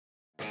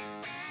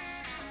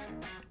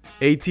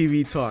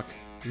ATV Talk,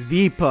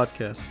 the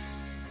podcast.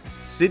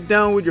 Sit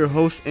down with your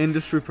host,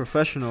 industry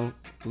professional,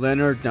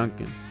 Leonard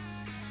Duncan,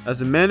 as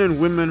the men and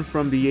women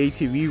from the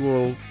ATV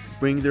world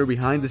bring their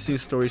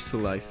behind-the-scenes stories to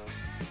life.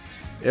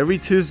 Every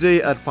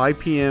Tuesday at 5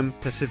 p.m.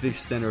 Pacific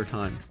Standard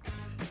Time.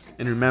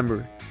 And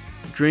remember,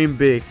 dream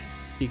big.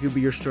 It could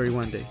be your story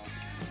one day.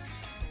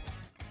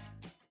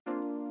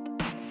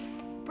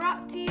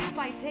 Brought to you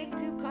by Take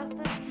Two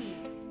Custom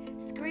Tees,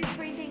 screen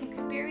printing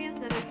experience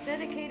that is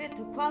dedicated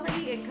to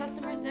quality and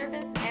customer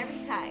service every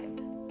time.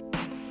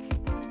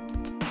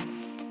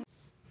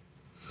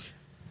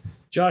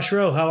 Josh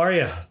Rowe, how are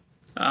you?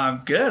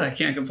 I'm good. I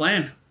can't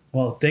complain.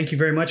 Well, thank you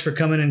very much for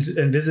coming and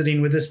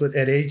visiting with us at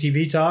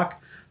ATV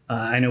Talk.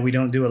 I know we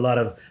don't do a lot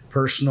of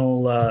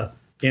personal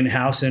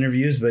in-house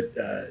interviews, but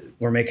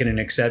we're making an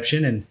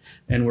exception,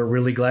 and we're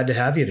really glad to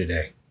have you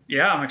today.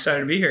 Yeah, I'm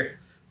excited to be here.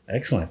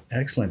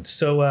 Excellent.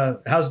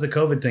 So how's the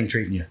COVID thing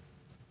treating you?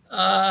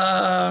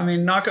 I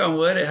mean, knock on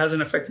wood, it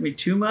hasn't affected me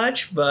too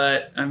much,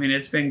 but I mean,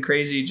 it's been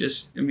crazy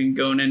just,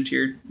 going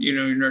into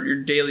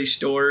your daily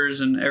stores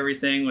and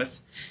everything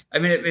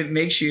it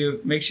makes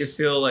you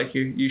feel like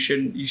you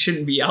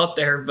shouldn't be out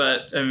there,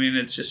 but I mean,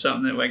 it's just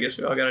something that I guess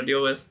we all got to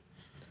deal with.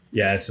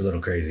 Yeah, it's a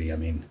little crazy. I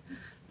mean,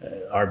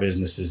 our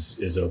business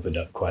is opened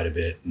up quite a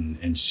bit and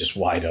it's just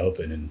wide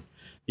open, and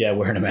yeah,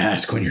 wearing a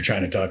mask when you're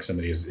trying to talk to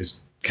somebody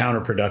is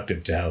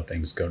counterproductive to how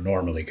things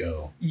normally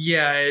go.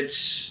 Yeah,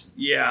 it's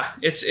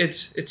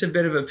a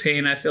bit of a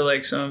pain. I feel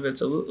like some of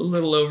it's a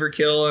little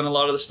overkill, and a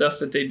lot of the stuff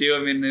that they do. I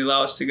mean, they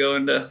allow us to go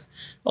into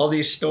all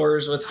these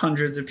stores with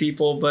hundreds of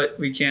people, but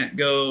we can't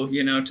go,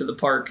 to the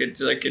park. A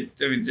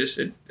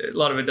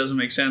lot of it doesn't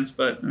make sense,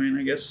 but I mean,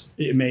 I guess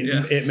it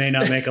may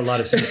not make a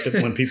lot of sense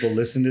when people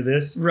listen to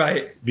this,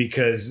 right?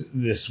 Because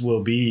this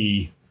will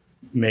be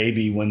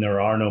maybe when there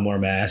are no more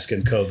masks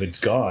and COVID's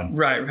gone.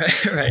 Right.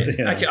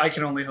 I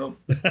can only hope.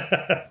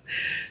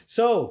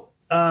 So,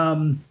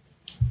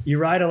 you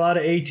ride a lot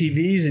of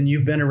ATVs and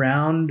you've been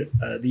around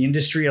the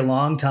industry a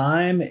long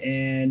time,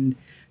 and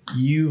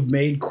you've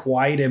made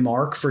quite a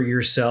mark for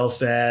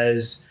yourself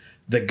as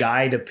the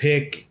guy to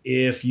pick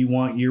if you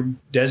want your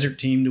desert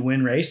team to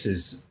win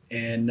races.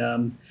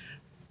 And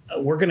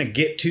we're going to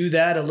get to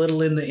that a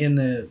little in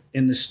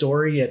the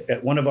story.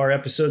 At one of our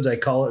episodes, I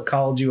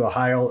called you a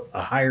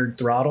hired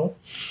throttle,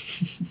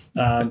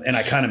 and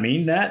I kind of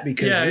mean that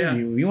because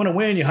you want to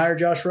win, you hire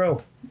Josh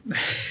Rowe.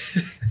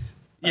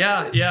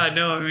 Yeah.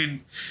 No,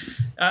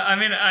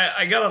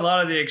 I got a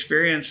lot of the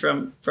experience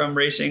from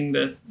racing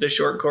the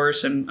short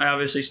course, and I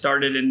obviously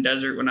started in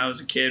desert when I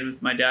was a kid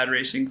with my dad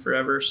racing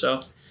forever. So,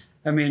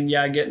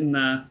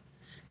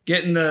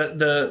 getting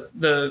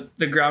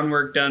the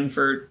groundwork done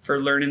for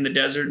learning the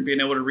desert and being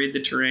able to read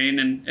the terrain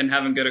and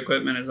having good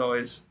equipment is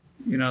always,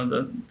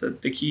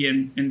 the key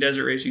in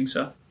desert racing.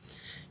 So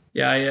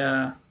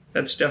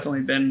that's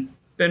definitely been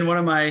one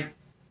of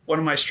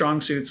my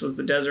strong suits was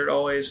the desert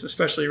always,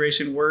 especially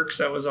racing works.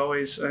 That was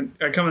always,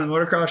 I come in the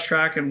motocross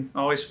track and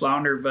always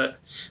flounder, but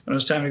when it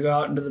was time to go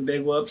out into the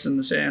big whoops and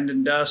the sand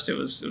and dust, it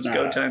was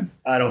go time.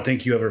 I don't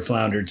think you ever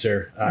floundered,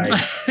 sir.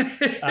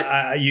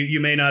 You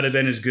may not have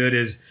been as good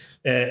as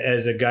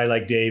a guy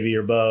like Davey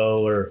or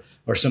Bo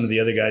or some of the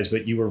other guys,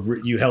 but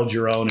you held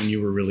your own, and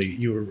you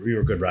were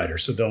a good rider.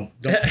 So don't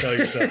sell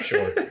yourself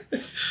short.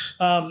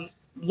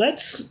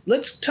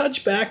 Let's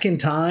touch back in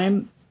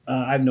time.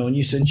 I've known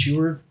you since you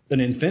were an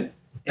infant,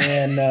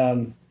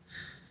 and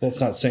that's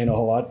not saying a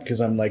whole lot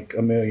because I'm like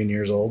a million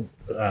years old.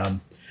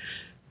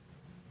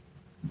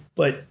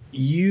 But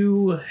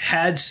you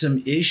had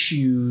some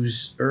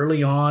issues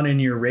early on in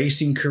your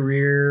racing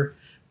career,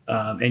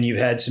 and you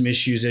had some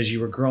issues as you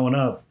were growing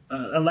up.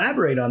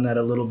 Elaborate on that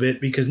a little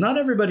bit, because not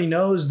everybody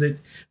knows that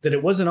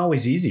it wasn't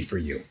always easy for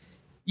you.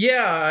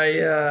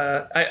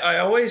 Yeah, I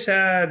always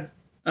had,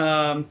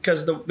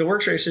 because the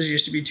works races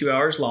used to be 2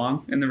 hours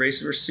long, and the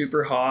races were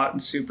super hot and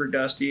super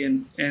dusty,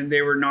 and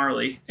they were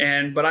gnarly.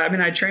 But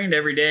I trained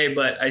every day,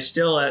 but I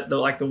still at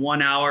the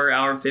 1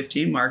 hour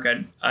 15 mark,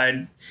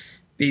 I'd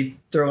be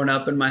thrown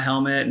up in my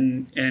helmet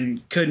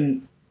and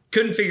couldn't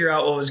figure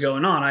out what was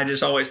going on. I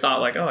just always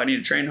thought I need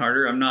to train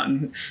harder. I'm not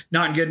in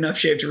good enough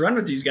shape to run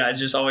with these guys.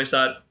 Just always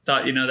thought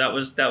that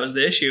was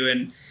the issue.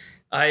 And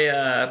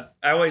I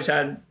always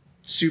had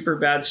super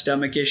bad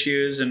stomach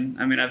issues, and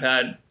I've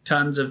had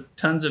tons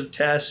of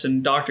tests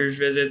and doctor's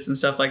visits and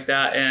stuff like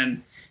that.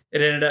 And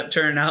it ended up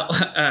turning out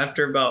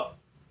after about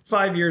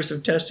 5 years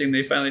of testing,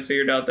 they finally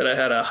figured out that I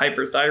had a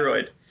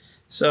hyperthyroid.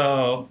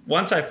 So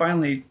once I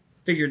finally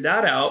figured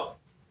that out,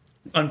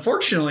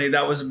 unfortunately,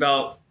 that was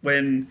about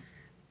when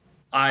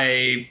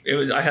I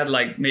had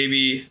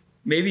maybe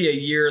a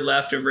year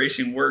left of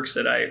racing works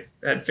that I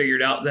had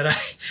figured out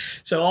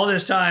so all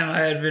this time I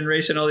had been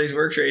racing all these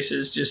works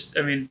races, just,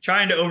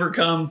 trying to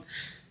overcome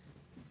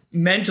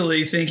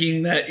mentally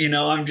thinking that,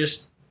 I'm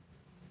just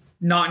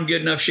not in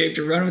good enough shape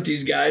to run with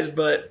these guys.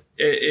 But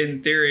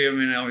in theory,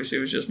 obviously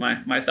it was just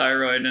my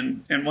thyroid.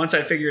 And once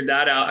I figured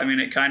that out,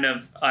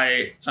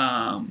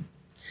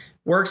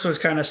 works was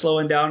kind of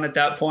slowing down at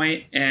that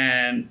point.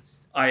 And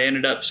I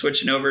ended up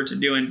switching over to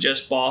doing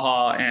just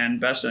Baja and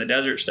Best in the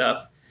Desert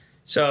stuff.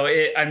 So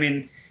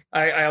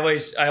I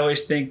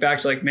always think back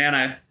to like,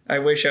 man, I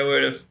wish I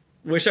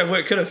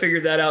could have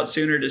figured that out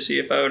sooner to see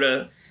if I would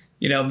have,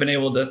 been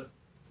able to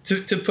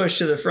push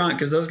to the front,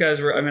 because those guys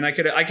were,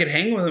 I could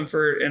hang with them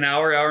for an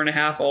hour and a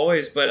half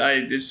always, but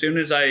as soon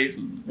as I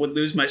would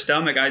lose my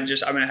stomach, I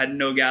had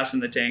no gas in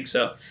the tank.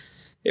 So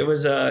it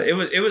was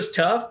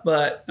tough,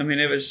 but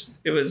it was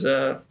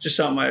just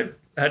something I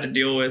had to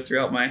deal with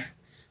throughout my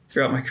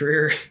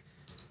career.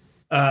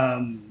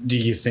 Do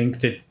you think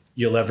that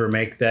you'll ever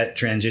make that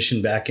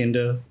transition back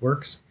into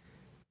works?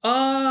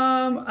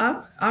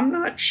 I'm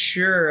not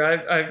sure.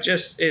 I've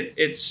just,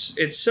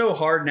 it's so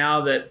hard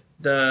now that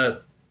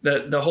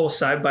the whole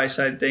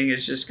side-by-side thing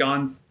has just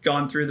gone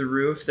through the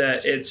roof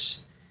that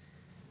it's,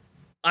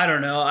 I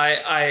don't know.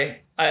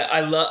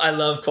 I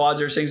love quads.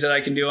 There's things that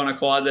I can do on a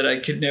quad that I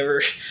could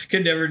never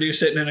do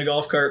sitting in a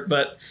golf cart,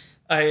 but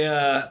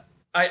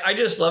I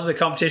just love the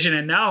competition.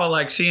 And now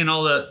like seeing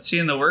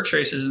the works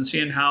races and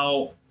seeing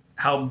how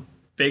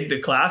big the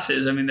class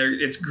is.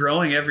 It's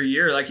growing every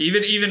year. Like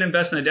even in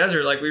Best in the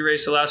Desert, like we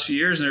raced the last few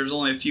years and there's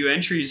only a few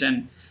entries,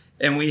 and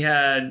we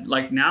had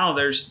like now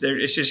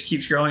it just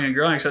keeps growing and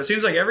growing. So it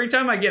seems like every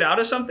time I get out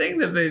of something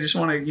that they just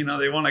want to,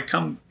 they want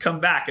to come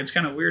back. It's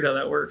kind of weird how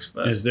that works.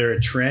 But is there a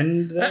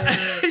trend there?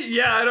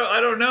 Yeah, I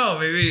don't know.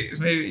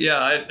 Maybe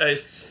yeah.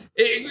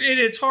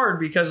 It's hard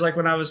because like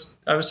when I was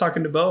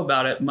talking to Bo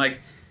about it, I'm like,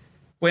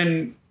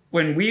 when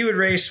we would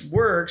race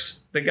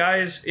works, the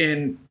guys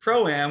in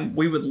Pro-Am,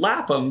 we would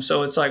lap them.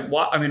 So it's like,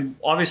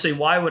 obviously,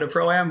 why would a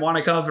Pro-Am want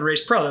to come up and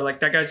race Pro? They're like,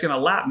 that guy's going to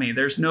lap me.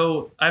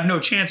 I have no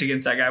chance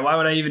against that guy. Why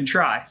would I even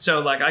try? So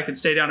like I could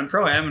stay down in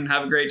Pro-Am and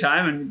have a great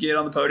time and get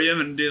on the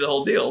podium and do the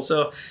whole deal.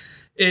 So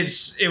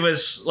it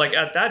was like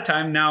at that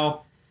time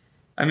now,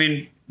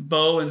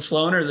 Bo and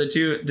Sloan are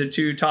the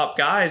two top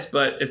guys,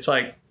 but it's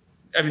like,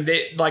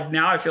 they like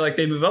now I feel like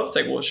they move up. It's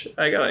like, well,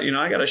 I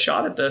got a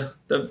shot at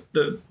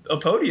a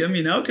podium,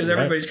 because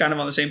everybody's kind of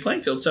on the same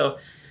playing field. So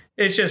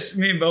it's just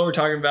me and Bo were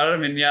talking about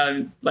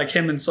it. Like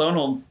him and Sloan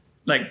will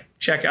like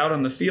check out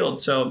on the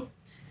field. So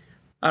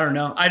I don't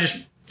know. I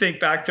just think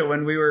back to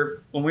when we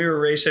were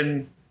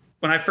racing,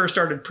 when I first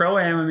started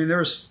Pro-Am, there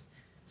was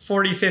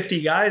 40, 50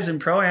 guys in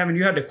Pro-Am and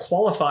you had to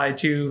qualify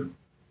to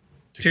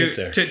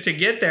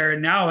get there.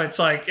 And now it's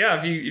like,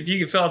 yeah, if you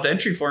can fill out the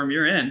entry form,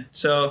 you're in.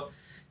 So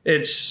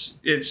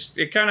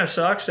it kind of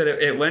sucks that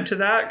it went to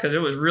that, because it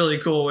was really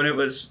cool when it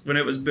was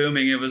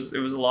booming. It was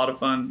a lot of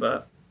fun,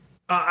 but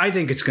I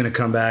think it's going to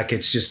come back.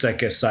 It's just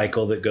like a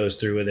cycle that goes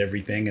through with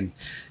everything, and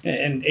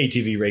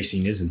ATV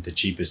racing isn't the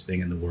cheapest thing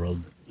in the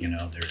world.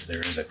 There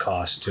is a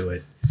cost to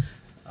it.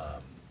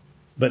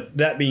 But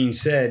that being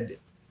said,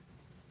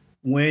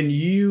 when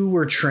you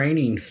were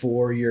training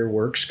for your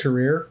works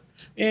career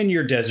and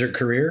your desert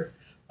career,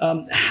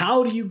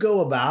 how do you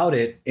go about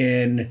it?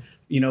 And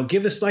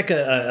give us like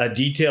a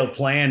detailed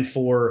plan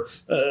for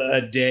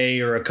a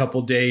day or a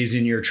couple days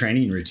in your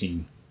training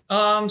routine.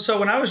 So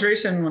when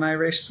I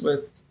raced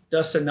with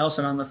Dustin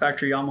Nelson on the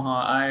factory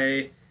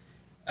Yamaha,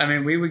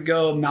 we would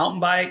go mountain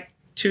bike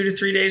 2 to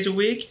 3 days a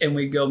week, and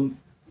we'd go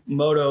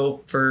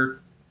moto for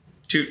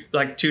 2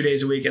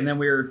 days a week. And then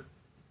we were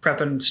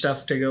prepping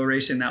stuff to go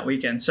racing that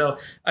weekend. So,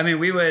 I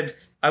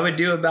would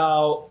do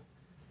about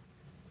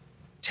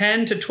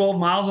 10 to 12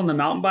 miles on the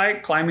mountain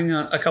bike, climbing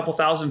a couple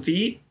thousand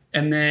feet,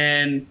 and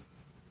then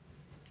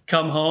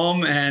come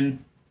home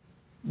and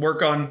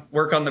work on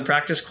the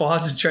practice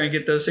quads and try and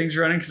get those things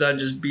running, because I'd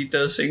just beat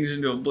those things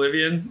into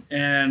oblivion.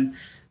 And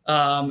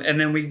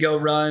then we'd go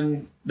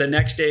run the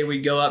next day.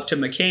 We'd go up to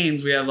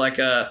McCain's. We have like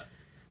a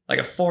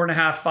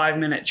 4.5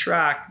 minute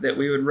track that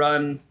we would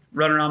run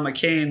around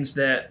McCain's,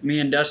 that me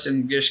and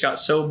Dustin just got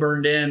so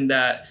burned in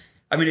that,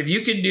 if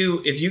you could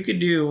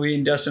do, we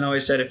and Dustin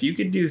always said, if you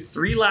could do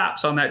 3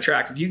 laps on that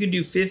track, if you could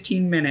do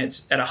 15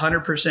 minutes at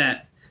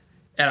 100%,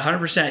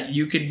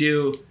 you could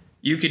do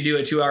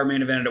a 2-hour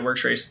main event at a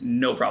works race,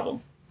 no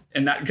problem.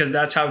 And because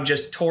that's how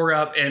just tore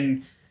up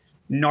and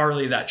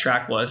gnarly that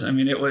track was.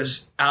 It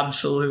was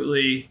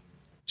absolutely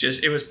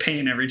it was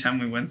pain every time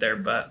we went there,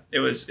 but it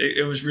was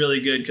really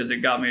good because it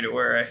got me to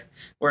where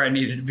I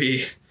needed to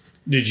be.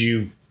 Did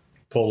you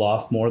pull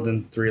off more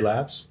than 3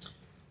 laps?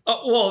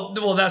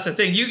 Well, that's the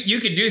thing. You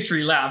could do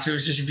 3 laps. It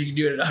was just if you could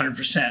do it at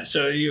 100%.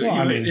 So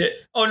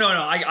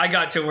I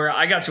got to where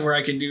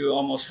I could do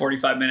almost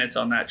 45 minutes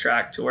on that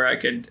track, to where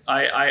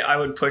I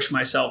would push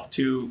myself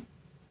to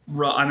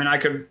run. I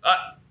could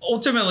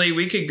ultimately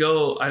we could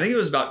go. I think it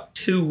was about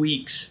 2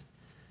 weeks,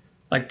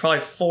 like probably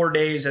 4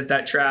 days at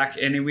that track,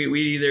 and we'd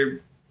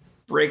either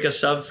break a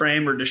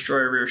subframe or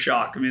destroy a rear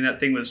shock. That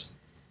thing was.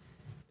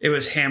 It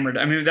was hammered.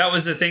 That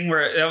was the thing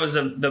where that was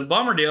the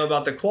bummer deal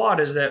about the quad,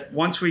 is that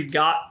once we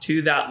got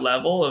to that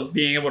level of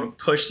being able to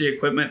push the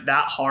equipment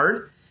that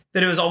hard,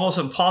 that it was almost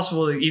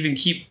impossible to even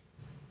keep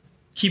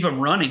them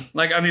running.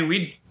 Like,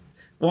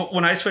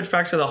 when I switched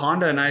back to the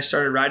Honda and I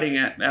started riding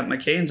at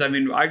McCain's,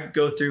 I'd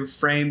go through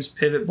frames,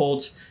 pivot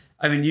bolts.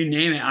 I mean, you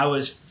name it, I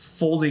was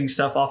folding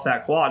stuff off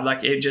that quad.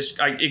 Like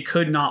it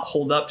could not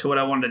hold up to what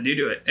I wanted to do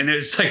to it. And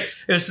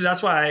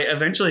that's why I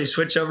eventually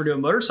switched over to a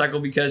motorcycle,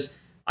 because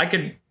I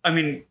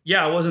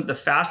wasn't the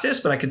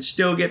fastest, but I could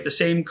still get the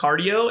same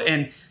cardio,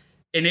 and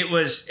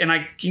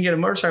I can get a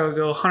motorcycle to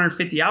go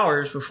 150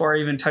 hours before I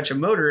even touch a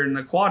motor. In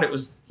the quad, it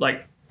was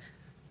like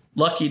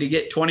lucky to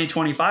get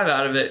 20-25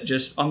 out of it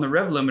just on the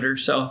rev limiter.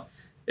 So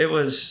it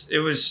was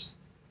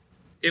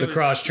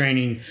cross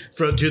training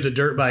to the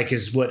dirt bike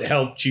is what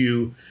helped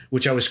you,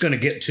 which I was going to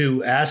get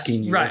to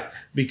asking you. Right.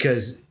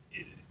 Because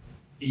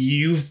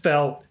you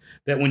felt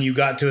that when you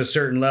got to a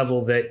certain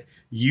level that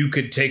you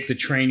could take the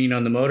training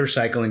on the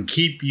motorcycle and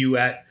keep you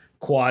at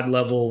quad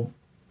level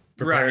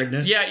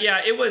preparedness. Right.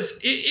 Yeah. It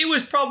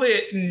was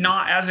probably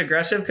not as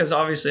aggressive, because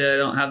obviously I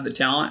don't have the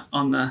talent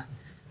on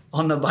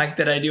the bike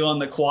that I do on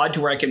the quad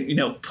to where I can,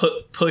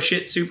 push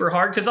it super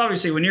hard. Because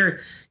obviously when you're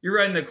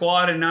riding the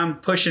quad and I'm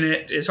pushing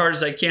it as hard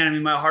as I can, I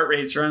mean, my heart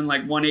rate's running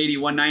like 180,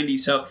 190.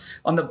 So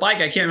on the bike,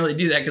 I can't really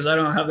do that because I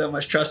don't have that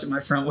much trust in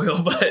my front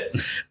wheel. But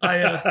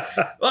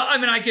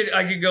I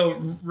could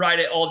go ride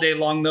it all day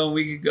long though.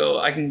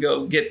 I can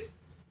go get,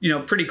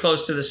 pretty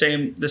close to the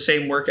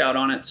same workout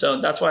on it. So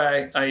that's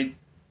why I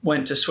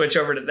went to switch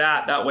over to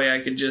that. That way I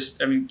could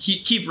just,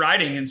 keep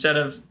riding instead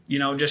of,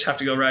 just have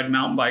to go ride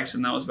mountain bikes.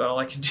 And that was about all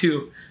I could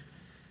do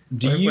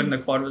when the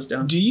quad was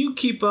down. Do you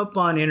keep up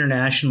on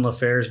international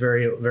affairs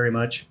very, very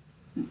much?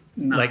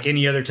 No. Like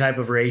any other type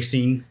of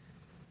racing?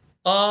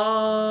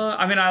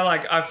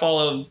 I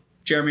follow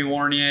Jeremy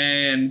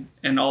Warnier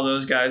and all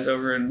those guys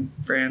over in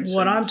France.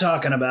 What I'm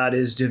talking about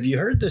is, have you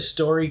heard the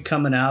story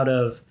coming out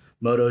of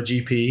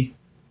MotoGP?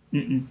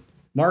 Mm-mm.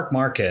 Marc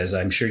Marquez,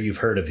 I'm sure you've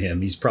heard of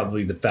him. He's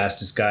probably the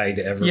fastest guy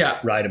to ever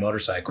ride a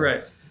motorcycle.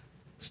 Right.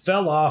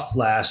 Fell off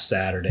last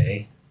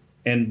Saturday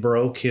and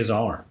broke his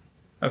arm.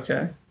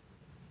 Okay.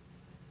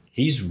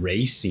 He's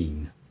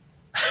racing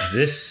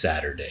this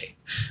Saturday.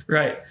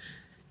 Right.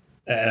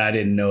 And I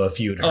didn't know if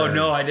you'd heard. Oh,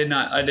 no, I did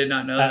not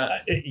know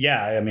that.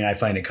 I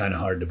find it kind of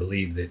hard to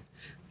believe that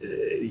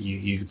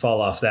you fall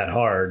off that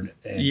hard.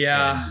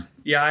 I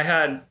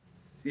had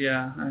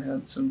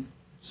some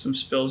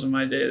spills in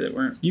my day that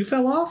weren't. You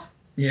fell off?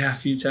 Yeah, a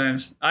few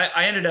times.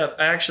 I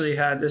actually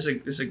had, this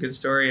is a good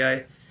story.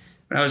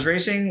 When I was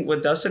racing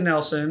with Dustin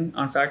Nelson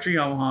on Factory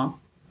Yamaha,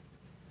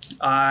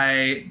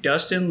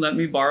 Dustin let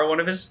me borrow one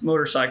of his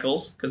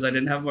motorcycles because I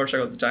didn't have a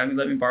motorcycle at the time. He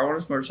let me borrow one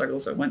of his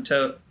motorcycles. I went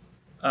to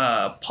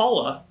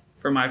Paula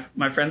for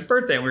my friend's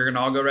birthday. We were going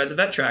to all go ride the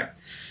vet track.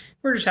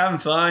 We were just having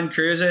fun,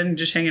 cruising,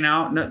 just hanging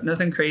out,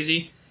 nothing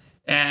crazy.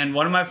 And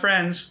one of my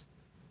friends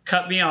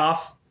cut me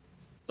off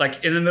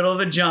like in the middle of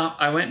a jump.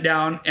 I went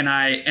down and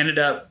I ended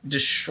up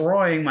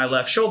destroying my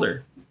left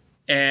shoulder,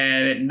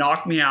 and it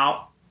knocked me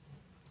out,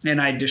 and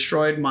I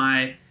destroyed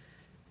my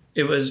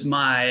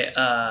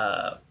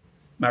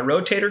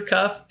rotator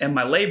cuff and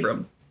my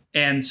labrum.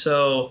 And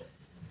so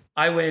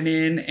I went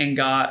in and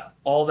got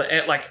all the,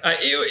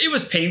 it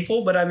was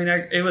painful, but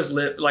it was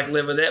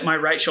live with it. My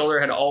right shoulder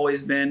had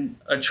always been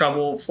a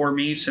trouble for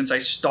me since I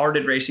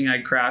started racing.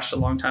 I crashed a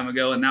long time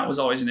ago, and that was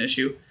always an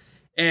issue.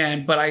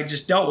 But I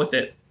just dealt with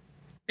it.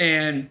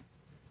 And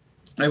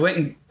I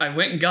went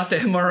and got the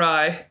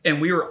MRI, and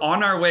we were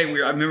on our way.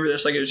 I remember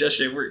this like it was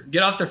yesterday. We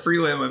get off the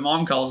freeway, and my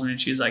mom calls me, and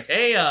she's like,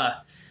 "Hey,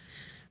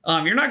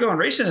 you're not going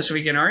racing this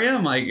weekend, are you?"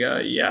 I'm like,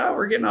 "Yeah,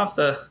 we're getting off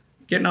the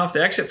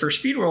exit for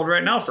Speed World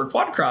right now for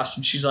quad cross."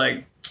 And she's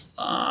like,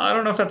 "I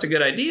don't know if that's a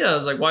good idea." I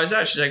was like, "Why is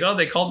that?" She's like, "Oh,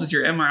 they called with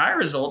your MRI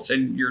results,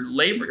 and your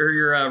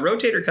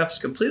rotator cuff is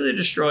completely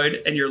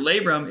destroyed, and your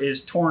labrum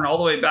is torn all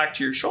the way back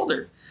to your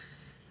shoulder."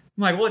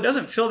 I'm like, "Well, it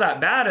doesn't feel that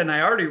bad, and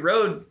I already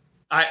rode."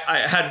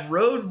 I had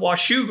rode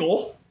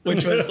Washougal,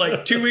 which was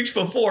like 2 weeks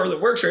before the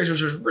works race,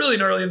 which was really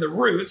gnarly in the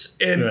roots,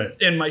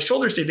 and my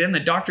shoulder stayed in. The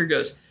doctor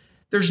goes,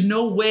 "There's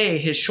no way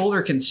his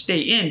shoulder can stay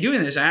in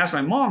doing this." I asked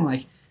my mom,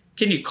 like,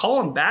 "Can you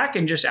call him back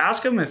and just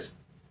ask him if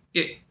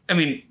it,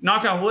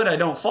 knock on wood, I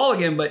don't fall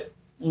again, but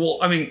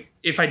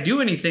if I do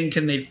anything,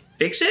 can they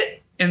fix it?"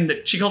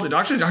 And she called the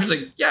doctor. The doctor's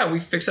like, "Yeah, we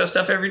fix that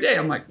stuff every day."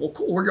 I'm like, "Well,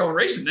 cool, we're going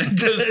racing then,"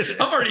 because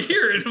I'm already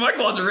here and my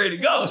quads are ready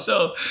to go.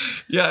 So,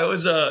 yeah, it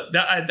was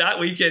that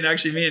weekend.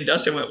 Actually, me and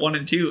Dustin went 1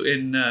 and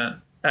 2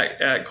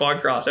 at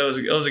quad cross. It was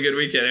a good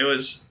weekend.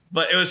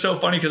 But it was so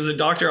funny because the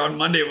doctor on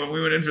Monday when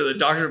we went in for the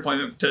doctor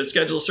appointment to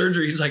schedule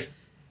surgery, he's like,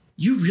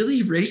 "You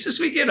really race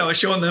this weekend?" I was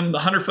showing them the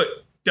 100-foot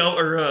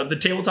the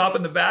tabletop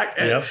in the back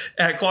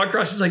at quad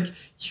cross. He's like,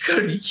 "You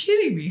gotta be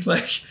kidding me!"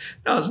 Like,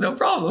 no, it's no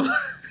problem.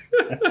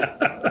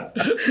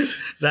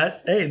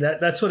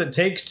 That's what it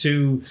takes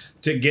to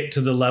get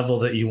to the level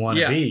that you want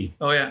to be.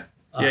 Oh yeah.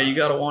 Yeah, you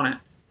gotta want it.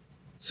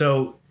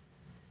 So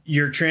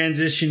you're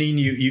transitioning,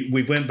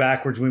 we went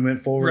backwards, we went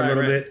forward a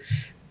little bit.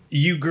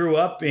 You grew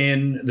up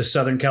in the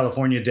Southern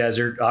California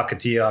desert,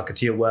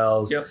 Ocotillo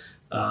Wells. Yep.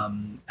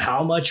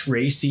 How much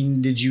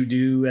racing did you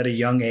do at a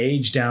young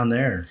age down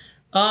there?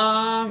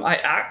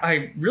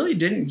 I really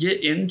didn't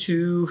get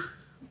into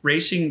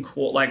racing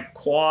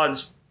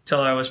quads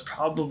till I was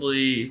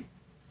probably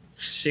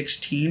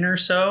 16 or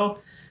so.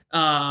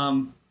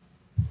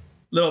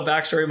 little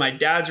backstory. My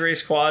dad's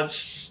raced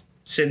quads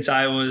since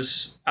I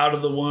was out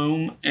of the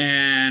womb,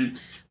 and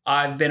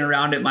I've been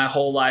around it my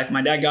whole life.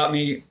 My dad got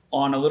me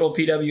on a little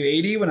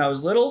PW80 when I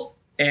was little,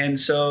 and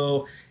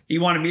so he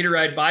wanted me to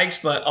ride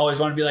bikes, but always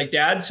wanted to be like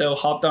dad, so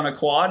hopped on a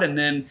quad. And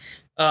then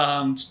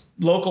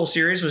local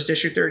series was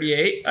District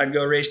 38. I'd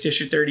go race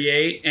District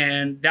 38,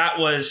 and that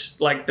was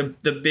like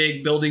the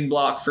big building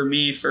block for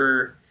me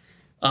for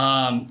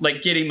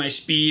like getting my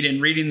speed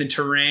and reading the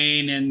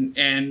terrain,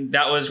 and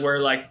that was where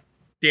like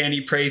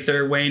Danny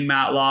Prather, Wayne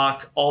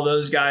Matlock, all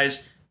those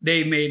guys,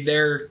 they made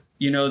their,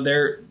 you know,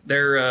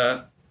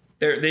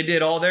 they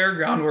did all their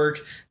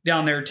groundwork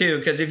down there too.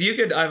 Because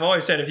I've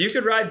always said, if you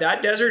could ride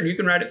that desert and you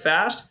can ride it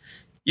fast,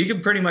 you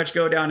can pretty much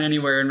go down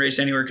anywhere and race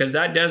anywhere. Because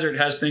that desert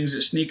has things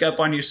that sneak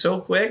up on you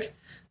so quick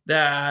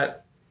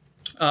that,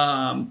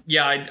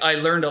 I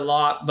learned a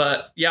lot.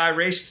 But yeah, I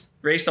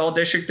raced all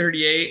District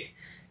 38,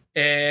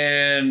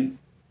 and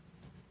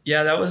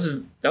yeah, that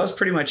was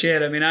pretty much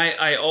it. I mean,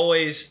 I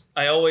always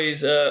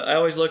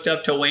looked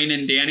up to Wayne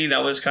and Danny.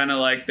 That was kind of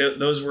like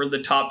those were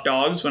the top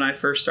dogs when I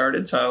first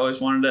started. So I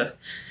always wanted to,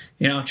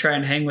 you know, try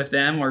and hang with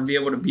them or be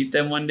able to beat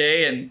them one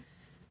day. And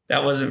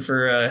that wasn't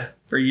for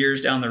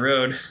years down the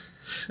road.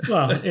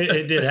 Well,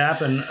 it did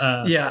happen.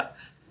 Yeah.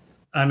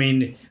 I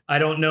mean, I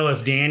don't know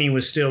if Danny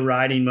was still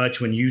riding much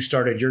when you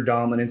started your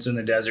dominance in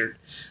the desert.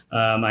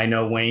 I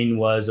know Wayne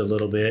was a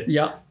little bit.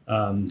 Yeah.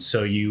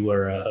 So you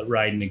were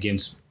riding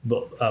against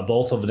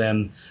both of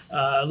them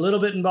a little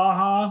bit in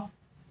Baja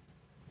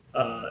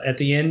at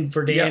the end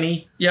for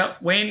Danny.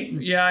 Yep.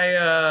 Wayne.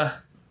 Yeah.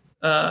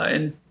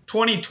 In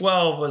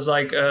 2012 was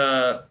like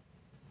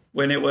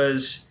when it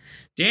was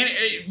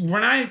Danny.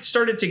 When I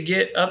started to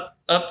get up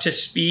to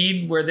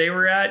speed where they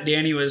were at,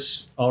 Danny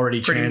was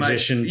already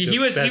transitioned. He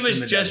was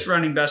just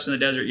running best in the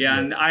desert. Yeah,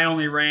 and I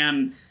only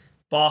ran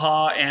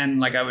Baja, and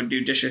like I would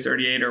do District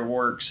 38 or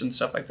Works and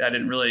stuff like that. I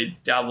didn't really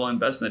dabble in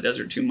best in the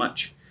desert too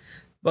much.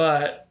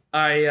 But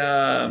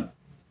so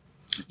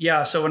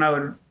when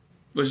I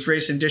was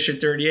racing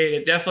District 38,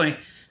 it definitely,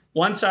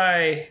 once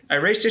I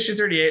raced District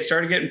 38,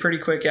 started getting pretty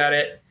quick at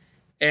it.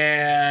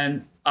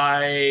 And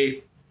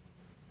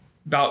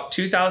about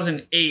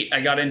 2008,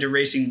 I got into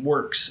racing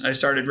Works. I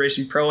started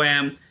racing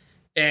Pro-Am.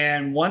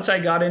 And once I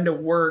got into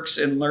Works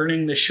and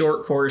learning the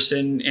short course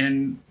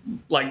and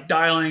like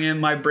dialing in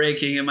my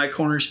braking and my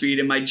corner speed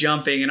and my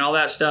jumping and all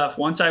that stuff,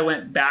 once I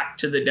went back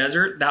to the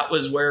desert, that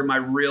was where my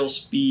real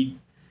speed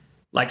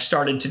like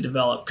started to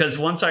develop. Because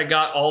once I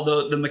got all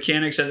the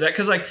mechanics of that,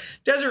 because like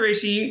desert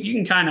racing, you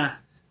can kind of,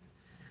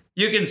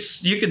 you can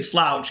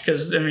slouch,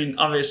 because I mean,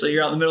 obviously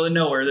you're out in the middle of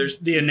nowhere. There's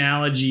the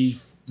analogy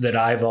that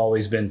I've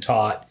always been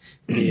taught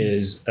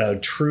is a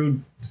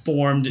true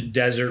formed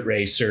desert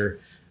racer.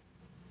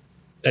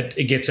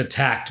 It gets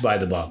attacked by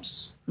the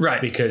bumps,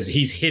 right? Because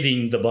he's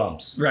hitting the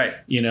bumps, right?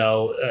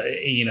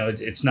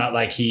 It's not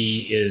like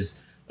he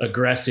is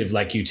aggressive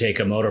like you take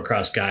a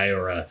motocross guy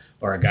or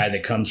a guy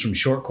that comes from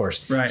short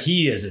course. Right.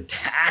 He is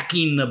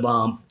attacking the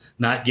bump,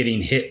 not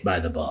getting hit by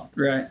the bump.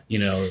 Right. You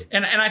know.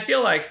 And I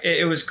feel like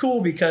it was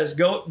cool because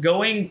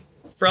going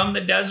from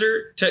the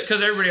desert to,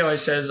 because everybody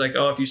always says like,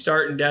 oh, if you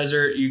start in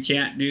desert, you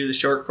can't do the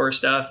short course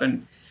stuff,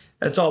 and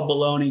that's all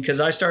baloney. Because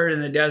I started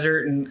in the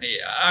desert, and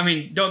I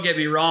mean, don't get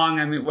me wrong.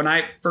 I mean, when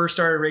I first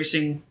started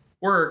racing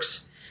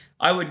Works,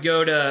 I would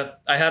go to,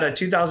 I had a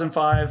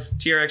 2005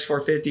 TRX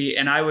 450,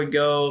 and I would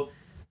go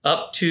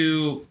up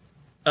to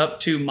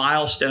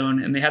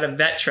Milestone, and they had a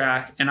vet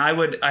track, and I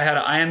had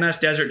an IMS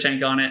desert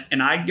tank on it,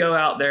 and I'd go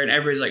out there and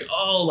everybody's like,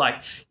 oh,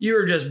 like you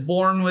were just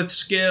born with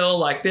skill,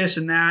 like this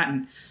and that.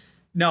 And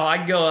no,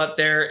 I'd go up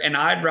there and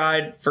I'd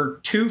ride for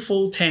 2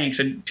 full tanks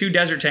and 2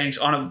 desert tanks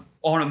on a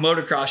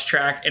motocross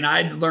track, and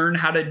I'd learn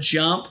how to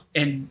jump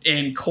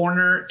and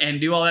corner and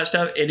do all that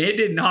stuff. And it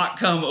did not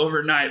come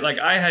overnight. Like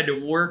I had to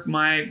work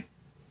my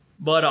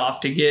butt off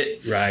to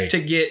get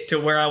to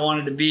where I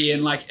wanted to be.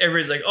 And like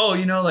everybody's like, oh,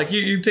 you know, like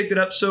you picked it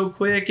up so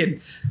quick,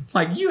 and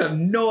like you have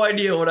no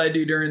idea what I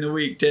do during the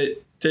week to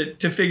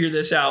figure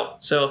this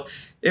out. So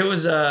it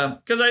was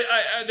because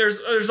I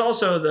there's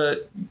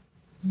also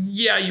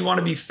you want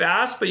to be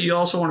fast, but you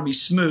also want to be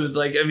smooth.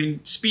 Like, I mean,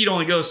 speed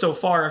only goes so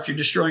far if you're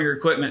destroying your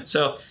equipment.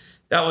 So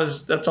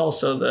that's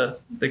also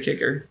the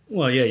kicker.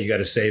 Well, yeah, you got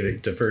to save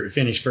it to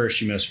finish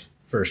first. You must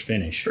first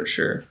finish. For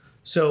sure.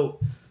 So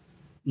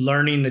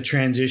learning the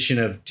transition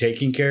of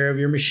taking care of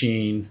your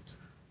machine,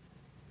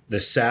 the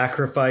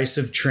sacrifice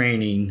of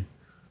training,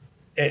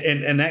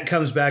 and that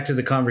comes back to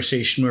the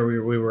conversation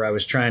where I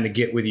was trying to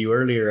get with you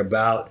earlier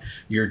about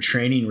your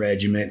training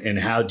regimen and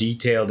how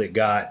detailed it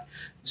got,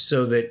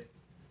 so that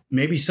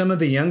maybe some of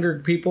the younger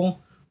people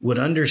would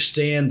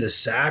understand the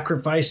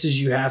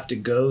sacrifices you have to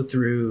go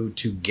through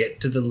to get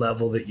to the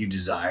level that you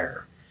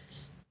desire.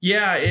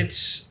 Yeah,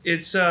 it's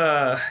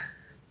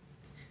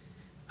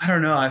I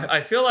don't know.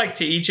 I feel like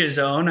to each his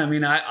own. I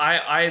mean,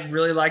 I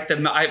really like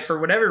for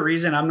whatever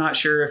reason, I'm not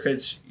sure if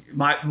it's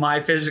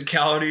my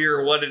physicality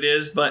or what it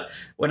is, but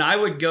when I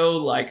would go,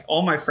 like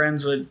all my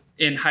friends would,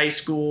 in high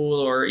school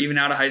or even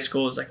out of high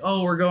school is like,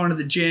 oh, we're going to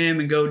the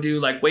gym and go do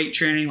like weight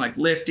training, like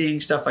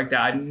lifting, stuff like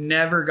that. I've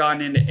never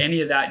gotten into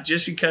any of that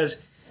just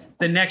because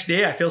the next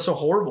day I feel so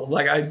horrible.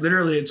 Like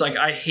it's like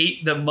I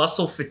hate the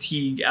muscle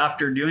fatigue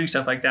after doing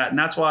stuff like that. And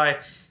that's why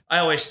I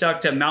always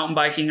stuck to mountain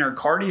biking or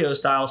cardio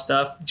style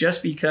stuff,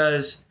 just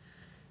because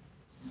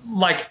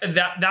like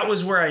that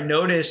was where I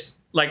noticed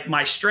like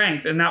my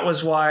strength. And that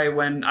was why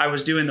when I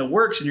was doing the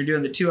works and you're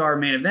doing the 2-hour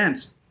main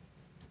events,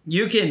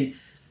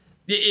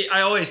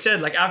 I always said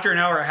like after an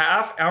hour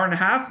and a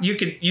half, you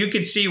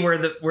could see where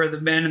the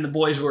men and the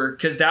boys were,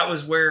 because that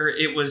was where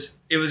who was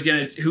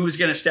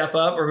gonna step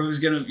up or who was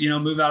gonna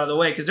move out of the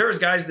way. Because there was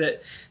guys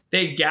that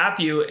they'd gap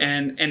you,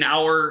 and an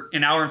hour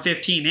and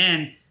 15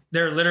 in,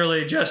 they're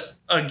literally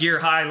just a gear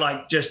high,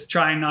 like just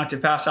trying not to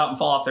pass out and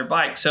fall off their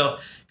bike. So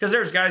because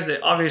there's guys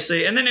that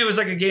obviously, and then it was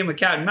like a game of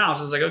cat and mouse.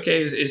 I was like,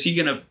 okay, is he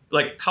gonna,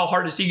 like, how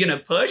hard is he gonna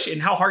push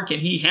and how hard can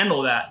he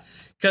handle that?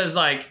 Because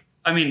like,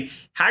 I mean,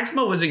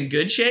 Hagsma was in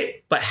good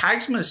shape, but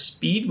Hagsma's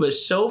speed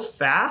was so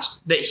fast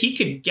that he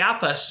could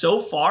gap us so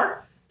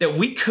far that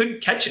we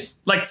couldn't catch him.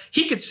 Like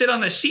he could sit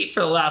on the seat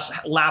for the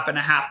last lap and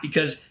a half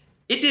because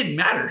it didn't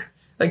matter.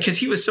 Like, because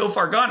he was so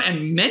far gone.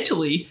 And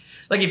mentally,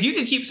 like if you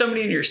could keep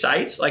somebody in your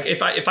sights, like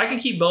if I could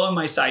keep Bo in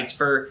my sights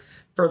for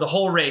the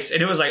whole race,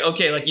 and it was like,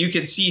 okay, like you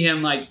could see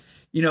him like,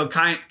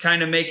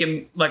 kind of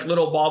making like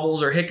little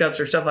bobbles or hiccups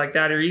or stuff like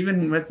that, or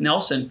even with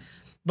Nelson.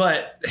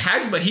 But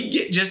Hagsma, he'd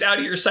get just out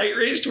of your sight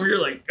range to where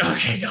you're like,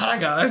 okay, God,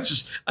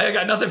 I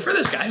got nothing for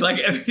this guy. Like,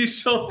 I mean,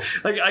 so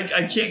like,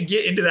 I can't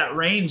get into that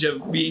range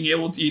of being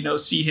able to,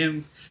 see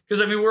him.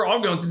 Because I mean, we're all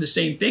going through the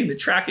same thing. The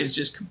track is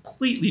just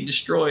completely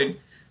destroyed.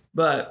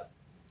 But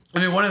I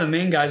mean, one of the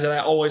main guys that I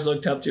always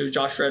looked up to is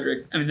Josh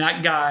Frederick. I mean,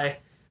 that guy,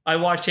 I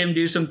watched him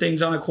do some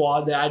things on a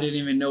quad that I didn't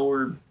even know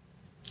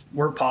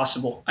were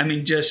possible. I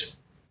mean, just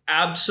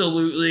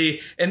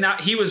absolutely. And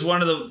that he was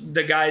one of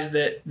the guys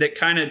that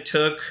kind of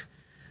took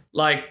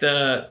like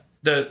the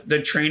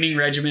training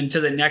regimen to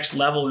the next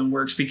level in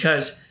works,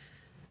 because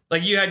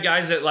like you had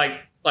guys that like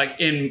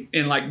in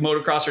like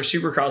motocross or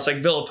supercross,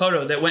 like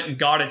Villapoto, that went and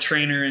got a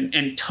trainer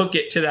and took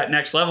it to that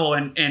next level.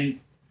 And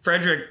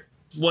Frederick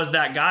was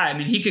that guy. I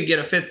mean, he could get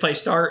a 5th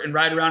place start and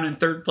ride around in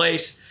 3rd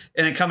place,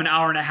 and then come an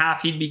hour and a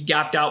half, he'd be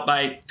gapped out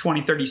by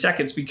 20, 30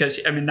 seconds, because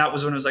I mean, that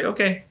was when it was like,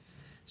 okay,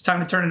 it's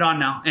time to turn it on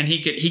now. And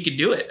he could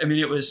do it. I mean,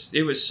 it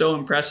was so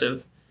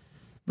impressive.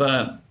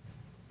 But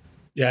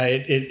yeah,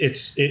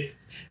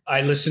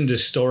 I listened to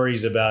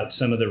stories about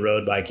some of the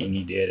road biking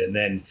he did, and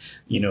then,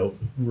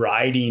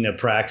 riding a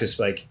practice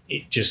bike,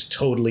 it just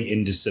totally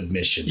into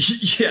submission.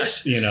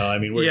 Yes. I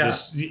mean,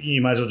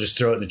 you might as well just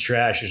throw it in the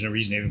trash. There's no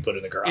reason to even put it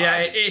in the garage.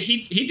 Yeah,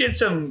 he did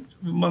some,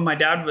 when my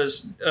dad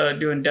was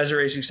doing desert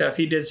racing stuff,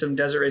 he did some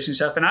desert racing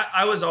stuff. And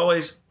I was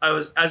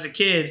as a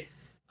kid,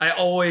 I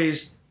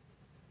always,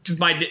 because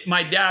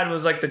my dad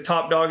was like the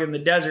top dog in the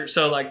desert.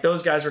 So like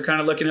those guys were kind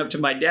of looking up to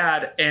my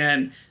dad.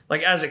 And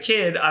like as a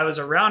kid, I was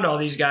around all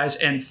these guys,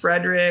 and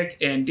Frederick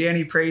and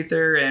Danny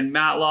Prather and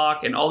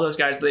Matlock and all those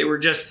guys, they were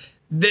just,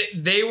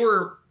 they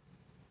were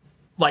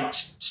like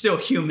still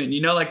human,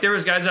 like there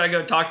was guys that I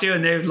go talk to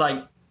and they would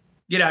like,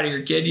 get out of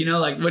here, kid,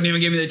 like wouldn't even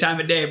give me the time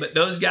of day. But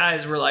those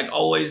guys were like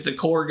always the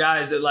core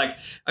guys that like,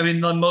 I mean,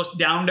 the most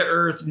down to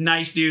earth,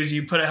 nice dudes.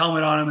 You put a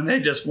helmet on them and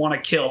they just want to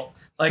kill.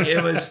 Like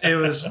it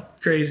was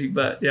crazy,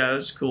 but yeah, it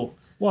was cool.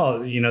 Well,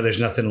 there's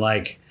nothing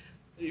like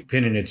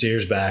pinning its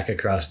ears back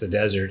across the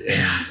desert.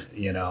 And,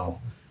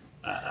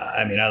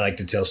 I mean, I like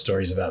to tell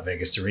stories about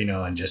Vegas to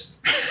Reno, and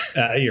just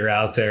you're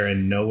out there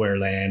in nowhere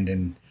land,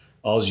 and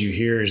all you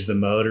hear is the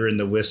motor and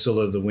the whistle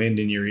of the wind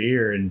in your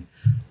ear. And,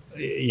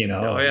 you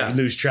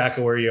lose track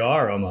of where you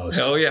are almost.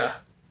 Oh, yeah.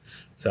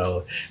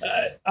 So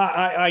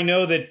I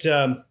know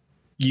that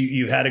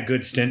you had a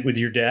good stint with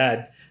your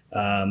dad.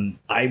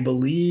 I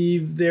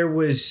believe there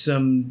was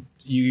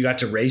you got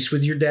to race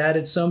with your dad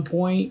at some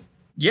point.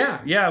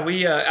 Yeah.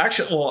 We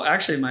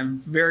actually my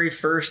very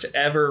first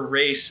ever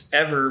race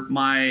ever,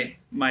 my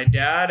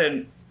dad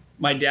and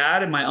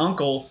my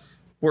uncle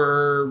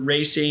were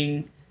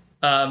racing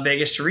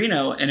Vegas to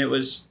Reno, and it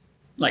was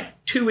like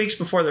 2 weeks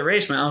before the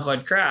race. My uncle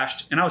had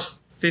crashed, and I was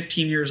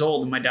 15 years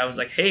old, and my dad was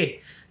like,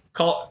 hey,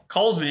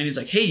 calls me, and he's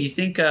like, hey, you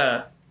think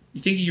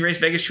you can race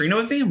Vegas to Reno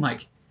with me? I'm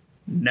like,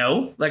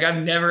 no, like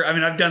I've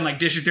done like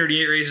District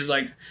 38 races,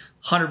 like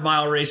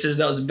 100-mile races.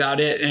 That was about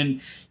it.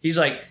 And he's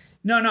like,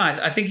 no,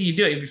 I think you can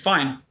do it. You'll be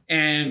fine.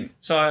 And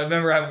so I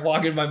remember I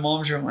walk into my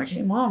mom's room. I'm like,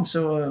 hey mom,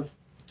 so what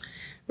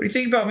do you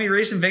think about me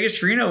racing Vegas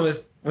to Reno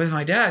with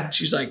my dad? And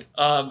she's like,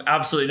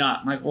 absolutely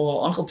not. I'm like,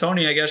 well, Uncle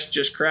Tony, I guess,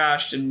 just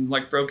crashed and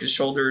like broke his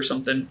shoulder or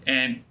something.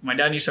 And my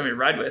dad needs somebody to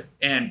ride with.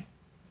 And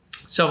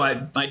so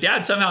my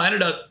dad somehow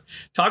ended up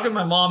talking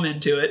my mom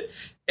into it.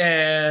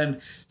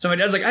 And so my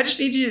dad's like, I just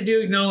need you to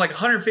do, like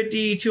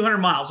 150, 200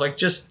 miles. Like,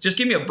 just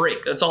give me a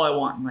break. That's all I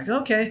want. I'm like,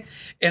 okay.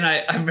 And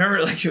I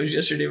remember like it was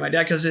yesterday, my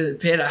dad comes in the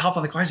pit. I hop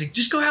on the car. He's like,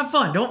 just go have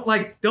fun.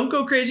 Don't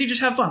go crazy.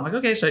 Just have fun. I'm like,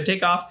 okay. So I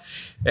take off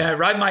and I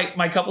ride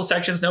my couple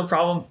sections, no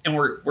problem. And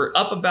we're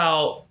up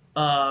about,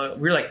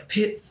 we're like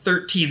pit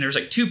 13. There's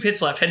like 2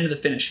 pits left heading to the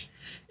finish.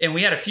 and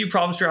we had a few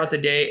problems throughout the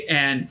day,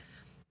 and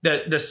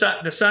the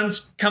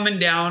sun's coming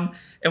down,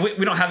 and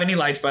we don't have any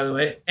lights, by the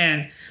way,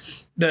 and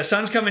the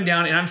sun's coming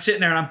down, and I'm sitting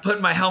there and I'm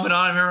putting my helmet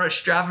on. I remember I was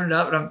strapping it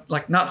up, and I'm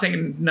like not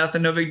thinking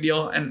nothing, no big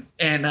deal. And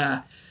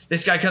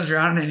this guy comes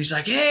around and he's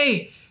like,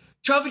 "Hey,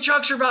 trophy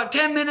trucks are about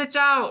 10 minutes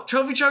out.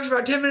 Trophy trucks are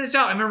about 10 minutes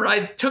out." I remember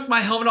I took my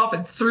helmet off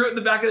and threw it in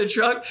the back of the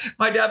truck.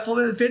 My dad pulled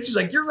in the pits. He's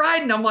like, "You're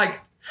riding." I'm like,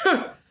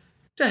 "Huh,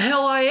 the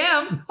hell I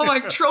am." I'm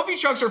like, "Trophy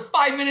trucks are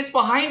 5 minutes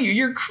behind you.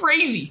 You're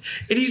crazy."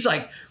 And he's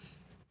like,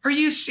 "Are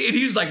you serious?"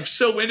 He was like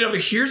so winded. I'm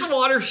like, "Here's a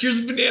water,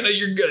 here's a banana,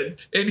 you're good."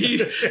 And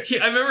he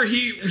I remember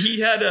he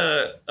had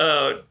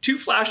two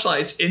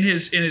flashlights in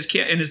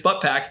his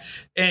butt pack,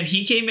 and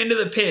he came into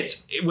the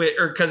pits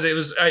because it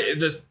was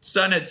the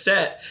sun had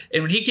set,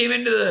 and when he came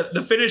into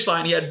the finish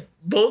line, he had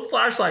both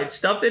flashlights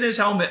stuffed in his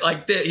helmet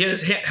like that. He had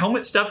his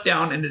helmet stuffed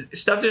down and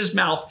stuffed in his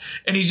mouth,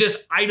 and he's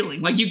just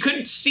idling. Like you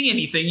couldn't see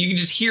anything, you could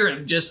just hear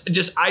him just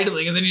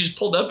idling, and then he just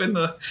pulled up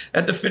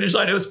at the finish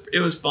line. It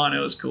was fun. It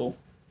was cool.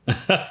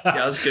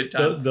 Yeah, it was a good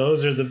time.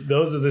 Those are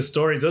the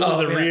stories. Those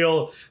are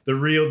the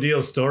real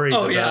deal stories.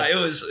 Oh yeah, it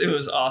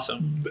was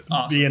awesome.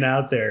 Being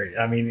out there.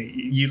 I mean,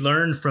 you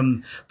learn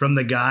from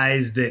the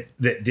guys that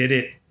did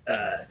it.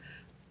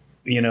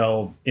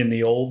 In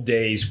the old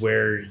days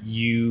where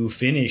you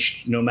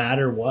finished no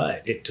matter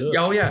what it took.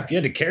 Oh yeah, if you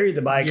had to carry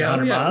the bike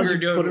 100 miles, you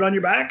put it on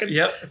your back. And,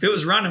 yep. If it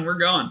was running, we're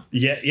gone.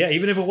 Yeah.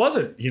 Even if it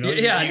wasn't, you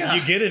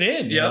get it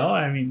in. You know,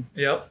 I mean.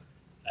 Yep.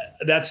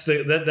 That's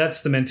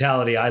the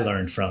mentality I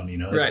learned from,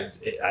 Right.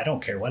 I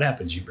don't care what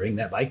happens. You bring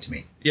that bike to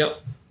me.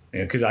 Yep.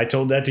 Because I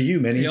told that to you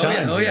many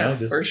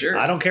times. For sure.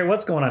 I don't care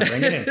what's going on.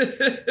 Bring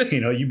it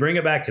in. You bring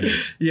it back to me.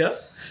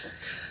 Yep.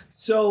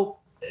 So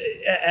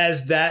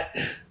as that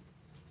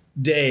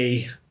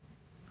day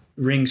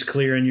rings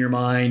clear in your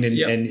mind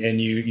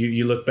and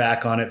you look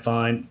back on it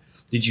fine,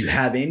 did you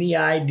have any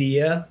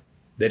idea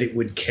that it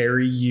would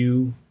carry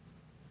you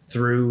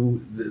through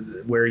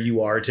where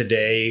you are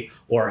today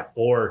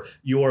or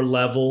your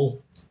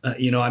level? I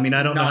don't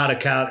know how to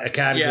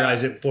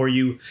categorize it for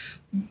you,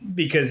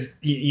 because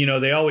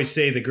they always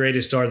say the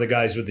greatest are the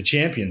guys with the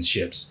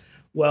championships.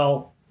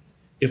 Well,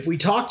 if we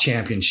talk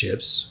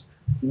championships,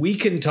 we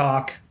can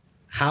talk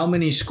how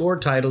many score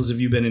titles have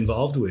you been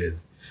involved with?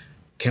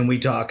 Can we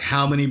talk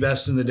how many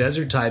best in the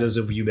desert titles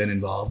have you been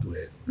involved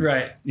with?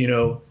 Right.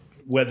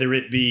 Whether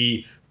it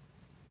be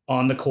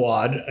on the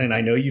quad, and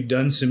I know you've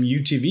done some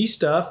UTV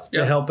stuff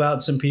to help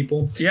out some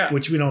people. Yeah,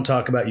 which we don't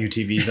talk about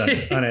UTVs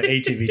on an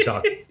ATV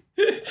talk.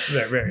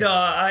 No,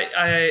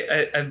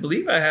 I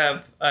believe I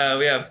have.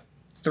 We have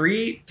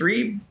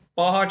three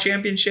Baja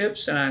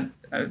championships, and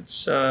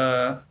it's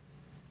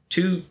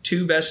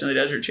two best in the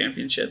desert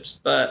championships.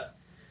 But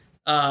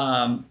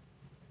I've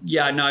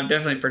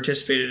definitely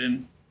participated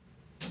in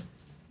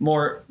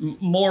more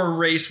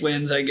race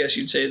wins, I guess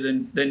you'd say,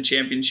 than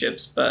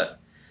championships. But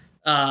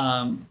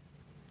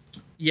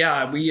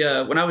we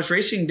when I was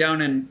racing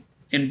down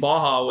in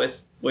Baja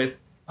with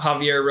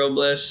Javier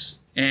Robles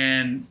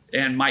and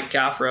Mike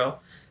Caffro,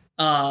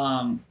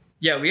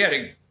 we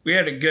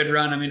had a good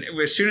run. I mean,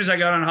 as soon as I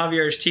got on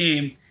Javier's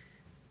team,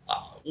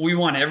 we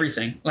won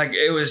everything. Like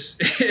it was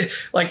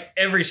like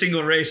every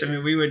single race. I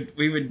mean, we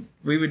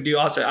would do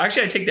awesome.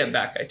 Actually, I take that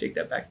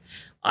back.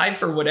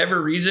 For whatever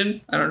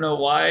reason, I don't know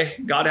why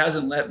God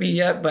hasn't let me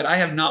yet, but I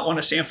have not won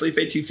a San Felipe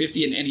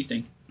 250 in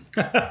anything.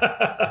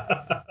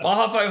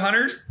 Baja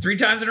 500s 3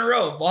 times in a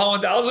row. Baja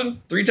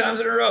 1000 3 times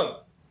in a row.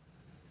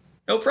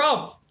 No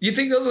problem. You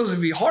think those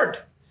would be hard,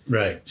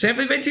 right? San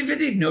Felipe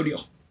 250, no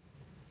deal.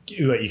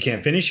 You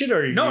can't finish it,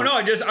 or no.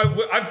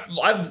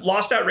 I've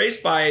lost that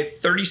race by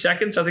 30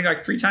 seconds. I think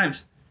like 3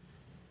 times.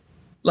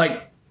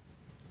 Like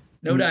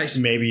no dice.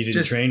 Maybe you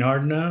didn't train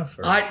hard enough.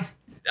 Or?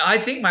 I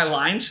think my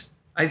lines.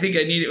 I think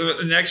I need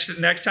it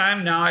next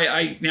time. Now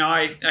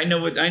I know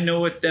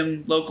what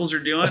them locals are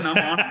doing. I'm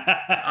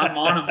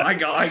on them. I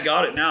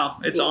got it now.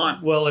 It's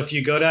on. Well, if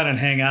you go down and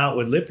hang out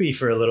with Lippy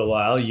for a little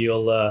while,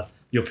 you'll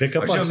pick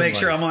up. I'm make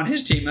sure I'm on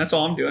his team. That's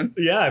all I'm doing.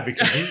 Yeah,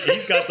 because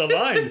he's got the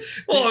line.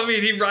 Well, I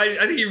mean,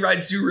 I think he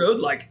rides Zoo Road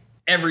like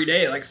every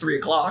day, like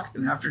 3:00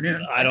 in the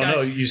afternoon. I don't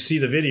know. You see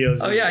the videos.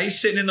 Oh yeah, he's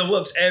sitting in the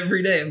whoops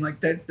every day. I'm like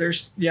that.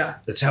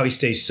 That's how he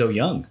stays so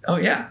young. Oh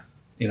yeah.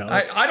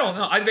 I don't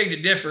know. I beg to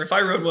differ. If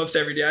I rode whoops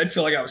every day, I'd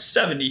feel like I was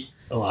 70.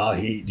 Well,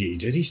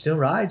 he still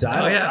rides.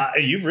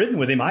 You've ridden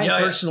with him. I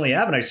personally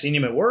haven't. I've seen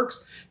him at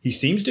Works. He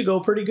seems to go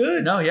pretty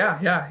good. No,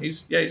 yeah.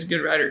 He's a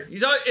good rider.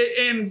 He's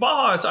in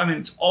Baja.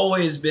 It's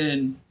always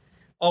been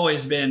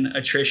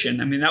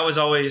attrition. I mean, that was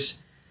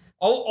always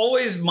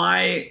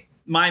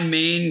my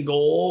main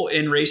goal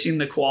in racing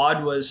the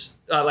quad was,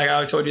 like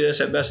I told you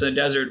this at Best in the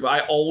Desert,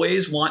 I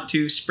always want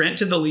to sprint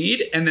to the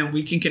lead, and then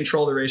we can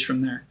control the race from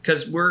there.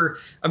 Because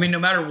no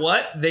matter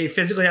what, they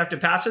physically have to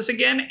pass us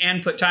again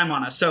and put time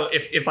on us. So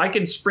if I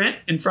can sprint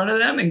in front of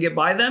them and get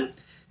by them,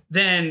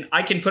 then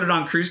I can put it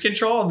on cruise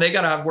control, and they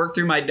got to work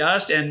through my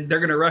dust, and they're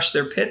going to rush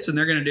their pits, and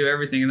they're going to do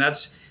everything. And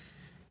that's,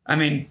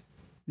 9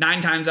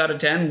 times out of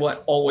 10,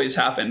 what always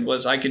happened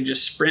was I could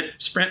just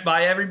sprint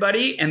by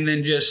everybody and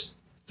then just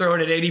throw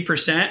it at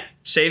 80%,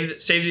 save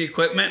the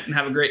equipment, and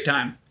have a great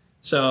time.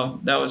 So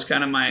that was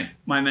kind of my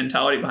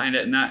mentality behind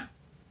it, and that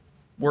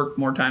worked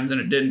more times than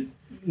it didn't.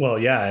 Well,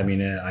 yeah. I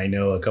mean, I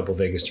know a couple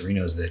Vegas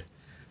Torinos that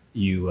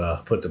you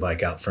put the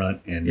bike out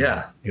front, and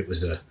it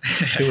was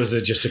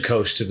just a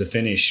coast to the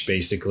finish,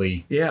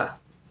 basically. Yeah.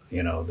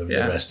 You know, the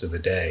rest of the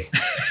day.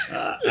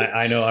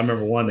 I know. I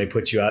remember one, they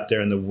put you out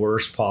there in the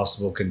worst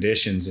possible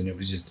conditions, and it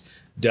was just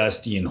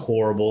dusty and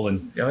horrible.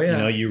 And you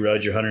know, you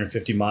rode your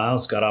 150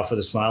 miles, got off with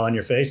a smile on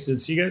your face,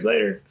 said, "See you guys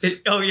later." I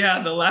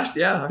forgot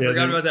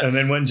about that. And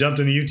then went and jumped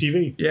in the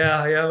UTV.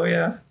 Yeah.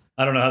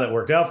 I don't know how that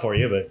worked out for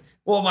you, but.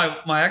 Well,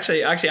 my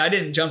actually, I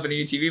didn't jump in a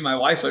UTV. My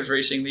wife was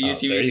racing the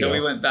UTV, so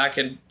we went back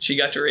and she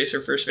got to race her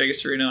first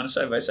Vegas Torino on a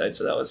side by side.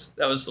 So that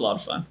was a lot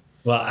of fun.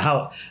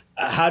 Well,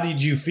 how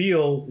did you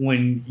feel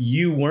when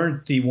you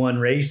weren't the one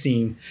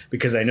racing?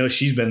 Because I know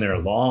she's been there a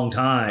long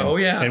time. Oh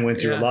yeah, and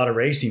went through a lot of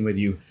racing with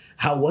you.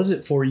 How was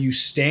it for you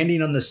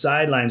standing on the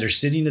sidelines or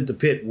sitting at the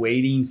pit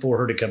waiting for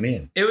her to come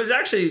in? It was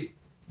actually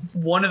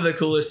one of the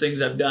coolest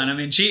things I've done. I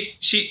mean,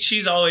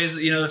 she's always,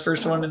 you know, the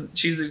first one, and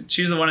she's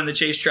the one in the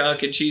chase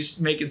truck, and she's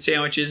making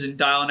sandwiches and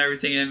dialing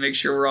everything in, make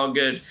sure we're all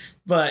good.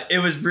 But it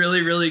was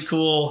really, really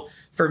cool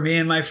for me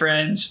and my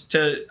friends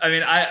to. I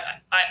mean,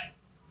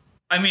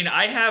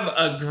 I have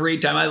a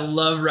great time. I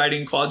love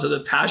riding quads with a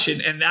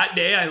passion. And that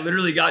day, I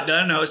literally got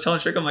done, and I was telling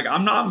Strick, I'm like,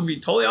 I'm not gonna be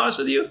totally honest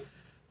with you.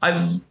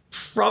 I'm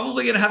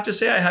probably gonna have to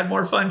say I had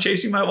more fun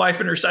chasing my wife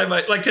and her side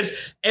by, like,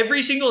 because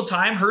every single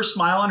time her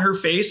smile on her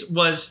face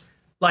was.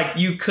 Like,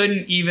 you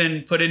couldn't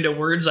even put into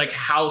words like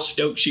how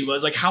stoked she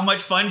was, like how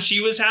much fun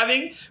she was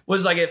having.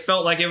 Was like, it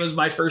felt like it was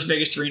my first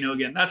Vegas Torino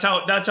again. That's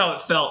how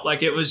it felt.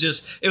 Like, it was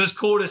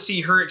cool to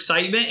see her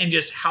excitement and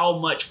just how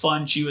much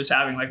fun she was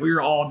having. Like, we were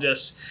all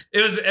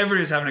everybody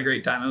was having a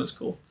great time. It was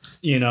cool.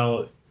 You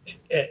know,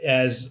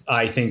 as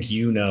I think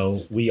you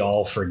know, we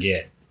all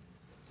forget.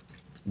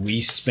 We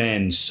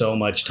spend so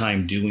much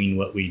time doing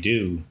what we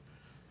do,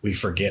 we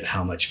forget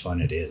how much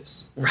fun it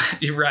is. Right,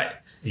 you're right.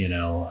 You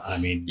know, I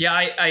mean,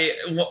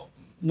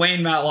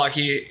 Wayne Matlock,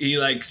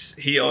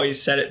 he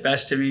always said it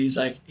best to me. He's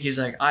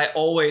like, I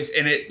always,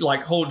 and it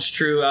like holds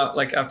true out,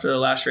 like after the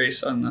last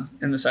race in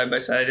the side by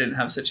side, I didn't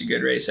have such a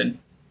good race. And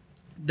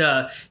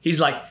he's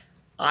like,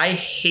 I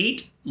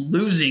hate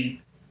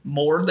losing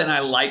more than I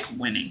like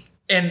winning.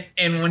 And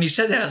when he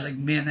said that, I was like,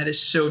 man, that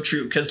is so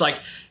true. Cause like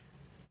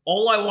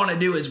all I want to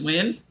do is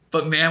win,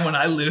 but man, when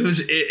I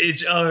lose,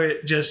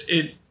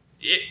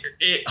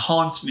 it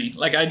haunts me.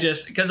 Like I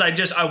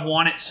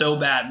want it so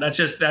bad. I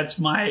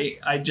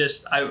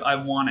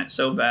want it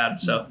so bad.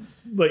 So,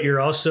 but you're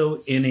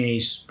also in a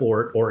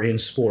sport or in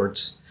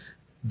sports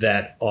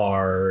that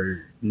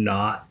are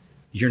not,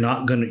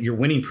 your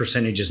winning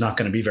percentage is not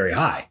going to be very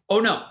high. Oh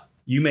no.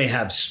 You may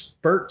have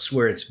spurts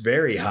where it's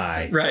very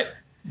high. Right.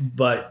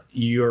 But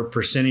your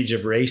percentage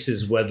of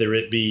races, whether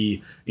it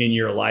be in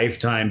your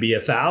lifetime, be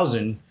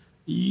 1,000,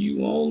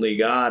 you only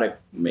got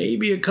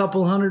maybe a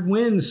couple hundred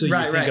wins. So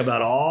you think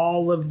about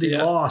all of the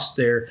loss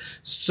there.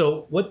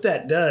 So what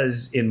that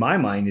does in my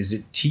mind is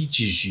it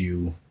teaches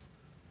you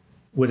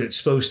what it's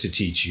supposed to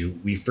teach you.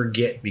 We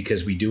forget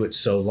because we do it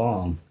so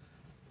long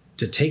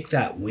to take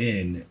that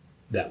win,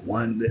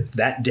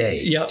 that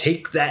day,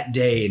 take that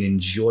day and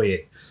enjoy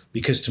it,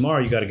 because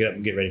tomorrow you got to get up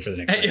and get ready for the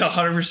next race.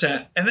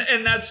 100%.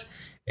 And that's,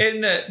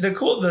 and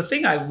the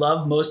thing I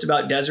love most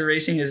about desert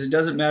racing is it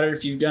doesn't matter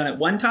if you've done it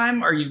one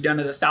time or you've done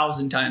it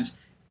 1,000 times.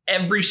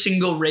 Every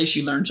single race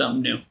you learn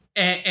something new.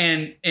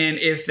 And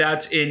if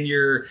that's in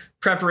your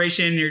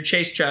preparation, in your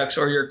chase trucks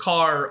or your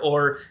car,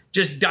 or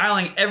just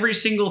dialing every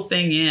single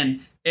thing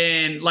in.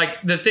 And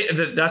like that's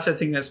the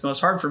thing that's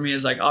most hard for me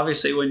is like,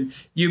 obviously when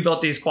you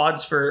built these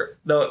quads for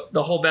the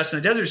whole Best in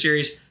the Desert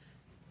series,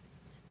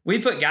 we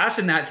put gas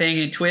in that thing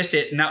and twist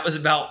it, and that was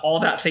about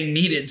all that thing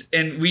needed.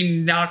 And we,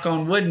 knock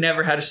on wood,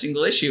 never had a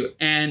single issue.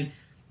 And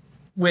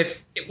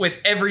with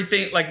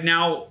everything, like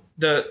now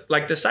the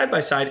side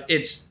by side,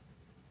 it's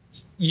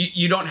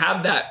you don't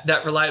have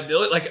that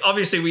reliability. Like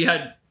obviously we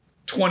had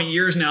 20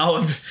 years now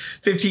of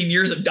 15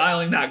 years of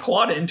dialing that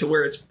quad into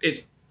where it's.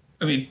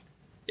 I mean,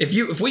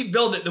 if we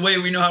build it the way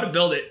we know how to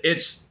build it,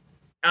 it's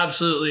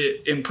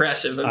absolutely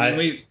impressive. I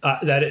mean,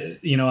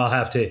 I'll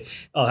have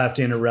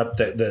to interrupt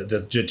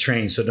the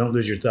train, so don't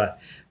lose your thought.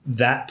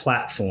 That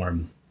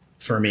platform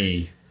for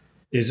me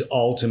is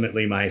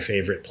ultimately my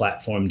favorite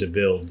platform to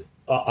build.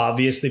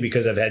 Obviously,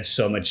 because I've had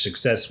so much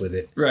success with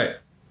it. Right.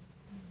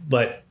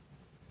 But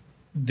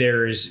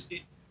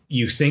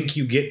you think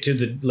you get to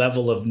the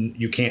level of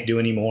you can't do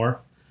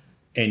anymore,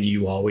 and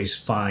you always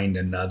find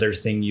another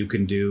thing you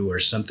can do or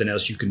something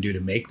else you can do to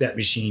make that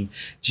machine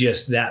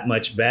just that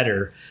much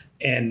better.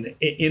 And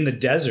in the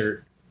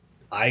desert,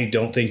 I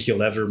don't think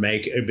you'll ever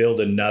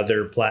build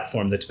another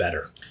platform that's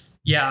better.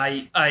 Yeah,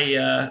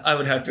 I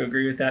would have to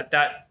agree with that.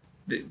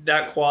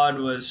 That quad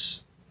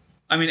was,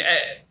 I mean,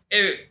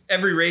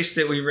 every race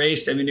that we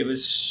raced, I mean, it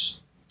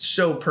was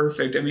so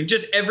perfect. I mean,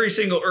 just every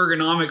single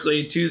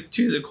ergonomically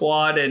to the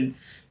quad, and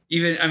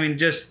even, I mean,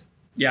 just,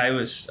 yeah, it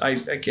was, I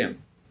can't.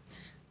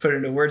 put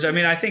into words. I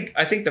mean, I think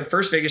the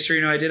first Vegas to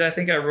Reno I did, I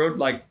think I rode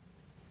like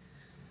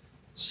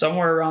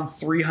somewhere around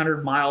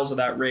 300 miles of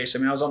that race. I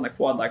mean, I was on the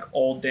quad like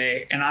all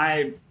day,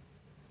 and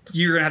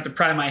you're gonna have to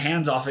pry my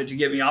hands off it to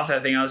get me off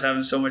that thing. I was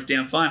having so much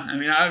damn fun. I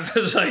mean, I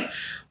was like,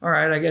 all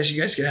right, I guess you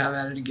guys can have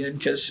at it again,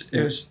 because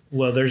it was.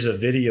 Well, there's a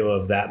video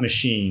of that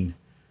machine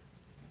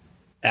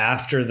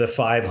after the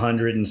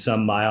 500 and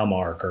some mile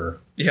marker.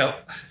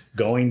 Yep.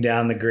 Going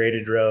down the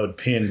graded road,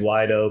 pinned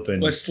wide open.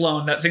 Was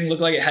Sloan. That thing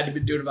looked like it had to be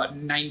doing about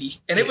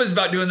 90. And it was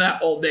about doing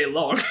that all day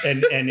long.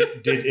 and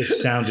it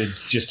sounded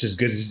just as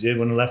good as it did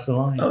when it left the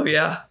line. Oh,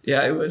 yeah.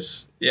 Yeah, it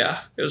was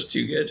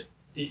too good.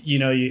 You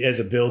know, as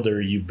a builder,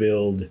 you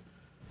build,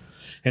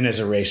 and as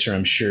a racer,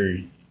 I'm sure,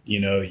 you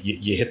know,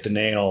 you hit the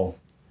nail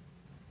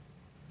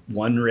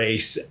one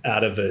race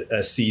out of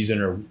a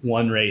season or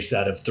one race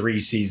out of 3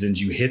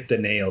 seasons. You hit the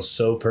nail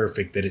so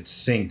perfect that it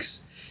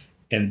sinks.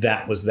 And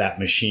that was that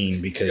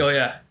machine, because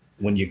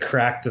when you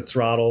cracked the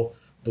throttle,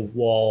 the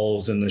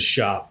walls in the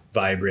shop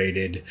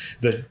vibrated,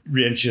 the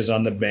wrenches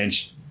on the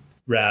bench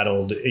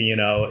rattled, you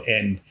know,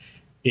 and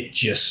it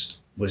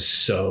just was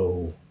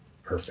so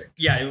perfect.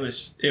 Yeah, it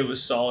was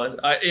solid.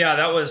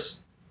 That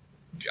was,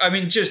 I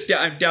mean, just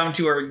down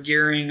to our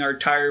gearing, our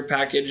tire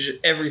package,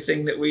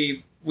 everything that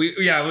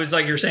it was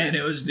like you're saying,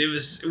 it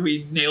was,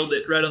 we nailed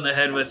it right on the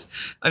head with,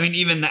 I mean,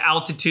 even the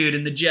altitude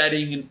and the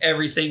jetting and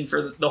everything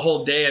for the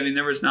whole day. I mean,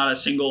 there was not a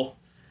single,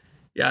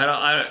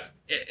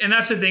 and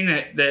that's the thing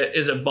that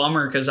is a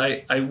bummer, because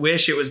I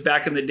wish it was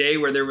back in the day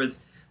where there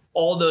was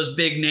all those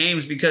big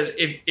names, because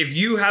if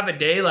you have a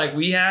day like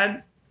we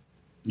had,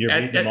 you're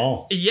beating them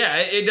all. Yeah,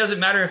 it doesn't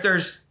matter if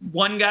there's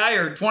one guy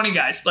or 20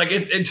 guys. Like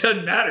it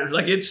doesn't matter.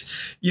 Like it's,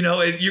 you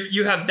know, if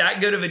you have that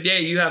good of a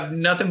day, you have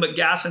nothing but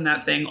gas in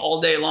that thing all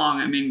day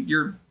long. I mean,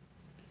 you're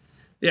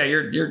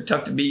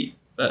tough to beat.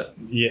 But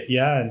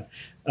and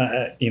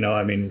you know,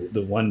 I mean,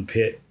 the one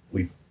pit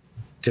we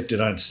tipped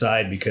it on its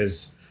side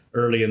because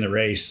early in the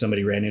race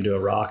somebody ran into a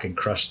rock and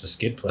crushed the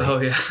skid plate.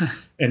 Oh yeah,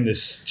 and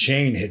this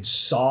chain had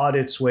sawed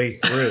its way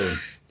through.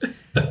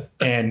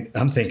 And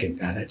I'm thinking,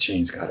 God, that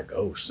chain's got to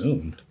go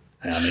soon.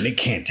 I mean, it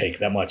can't take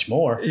that much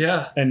more.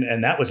 Yeah.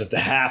 And that was at the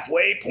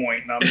halfway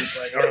point, and I'm just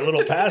like, or a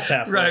little past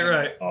halfway.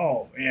 Right.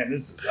 Oh man,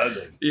 this is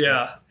ugly.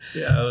 Yeah.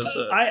 It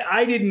was.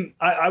 I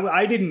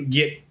didn't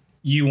get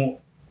you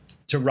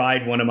to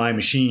ride one of my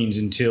machines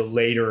until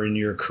later in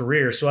your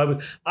career, so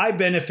I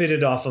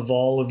benefited off of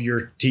all of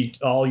your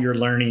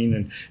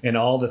learning and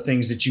all the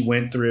things that you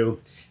went through.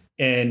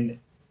 And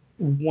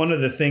one of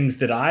the things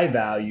that I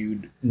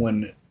valued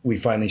when we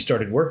finally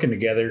started working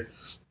together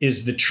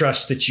is the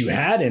trust that you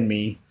had in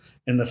me,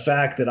 and the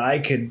fact that I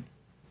could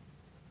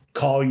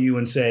call you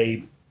and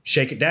say,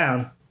 shake it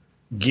down,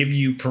 give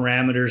you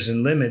parameters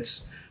and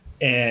limits,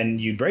 and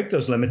you'd break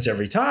those limits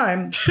every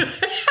time.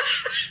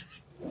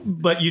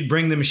 But you'd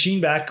bring the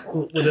machine back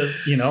with a,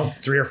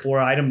 3 or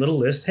 4 item little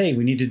list. Hey,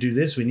 we need to do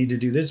this. We need to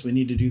do this. We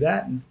need to do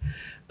that. And,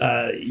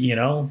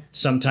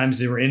 sometimes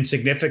they were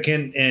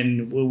insignificant,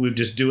 and we would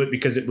just do it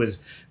because it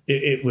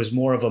was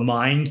more of a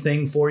mind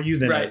thing for you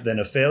than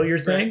a failure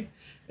thing. Right.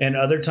 And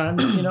other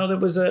times, there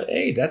was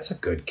hey, that's a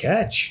good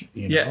catch.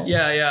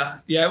 Yeah.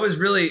 It was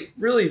really,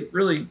 really,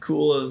 really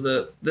cool of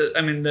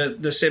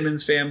the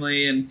Simmons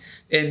family and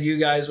you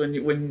guys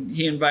when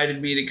he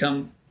invited me to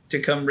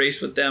come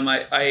race with them.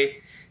 I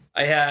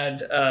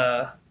had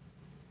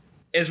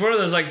it's one of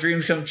those like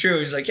dreams come true.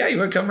 He's like, yeah, you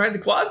want to come ride the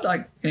quad?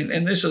 Like,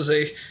 and this was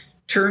a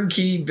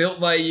turnkey built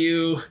by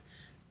you,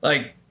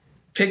 like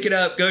pick it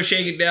up, go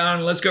shake it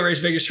down, let's go race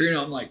Vegas to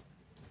Reno. I'm like,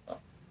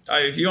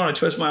 if you want to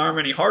twist my arm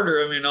any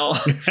harder, I mean,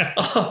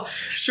 I'll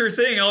sure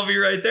thing, I'll be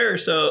right there.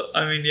 So,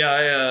 I mean,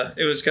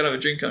 it was kind of a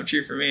dream come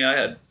true for me. I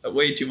had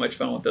way too much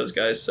fun with those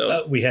guys.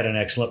 So we had an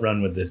excellent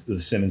run with the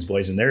Simmons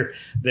boys, and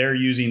they're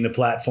using the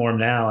platform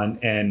now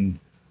and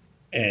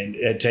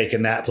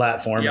taking that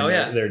platform.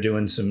 They're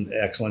doing some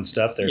excellent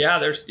stuff there.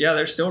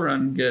 They're still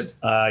running good.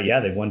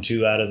 They've won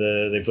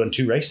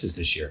 2 races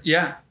this year.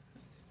 I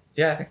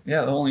think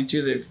the only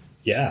 2 they've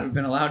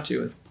been allowed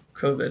to with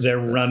COVID. They're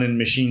running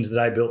machines that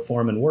I built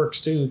for them in Works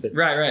too.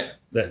 Right.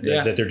 That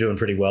they're doing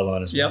pretty well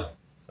on as well. Yep.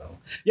 So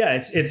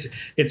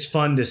it's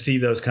fun to see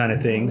those kind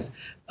of things.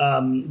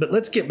 But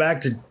let's get back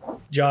to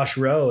Josh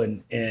Rowe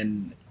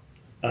and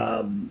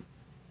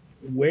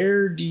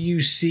where do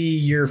you see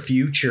your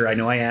future? I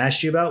know I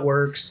asked you about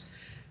Works.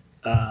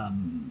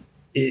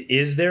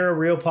 Is there a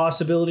real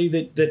possibility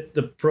that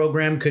the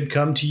program could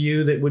come to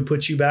you that would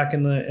put you back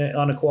on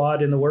a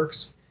quad in the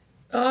Works?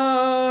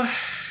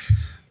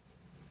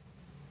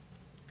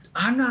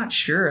 I'm not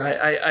sure.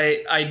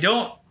 I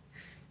don't.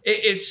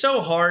 It's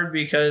so hard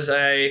because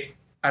I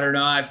don't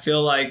know. I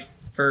feel like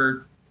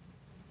for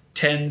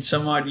 10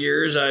 some odd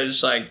years I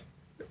was like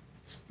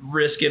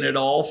risking it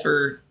all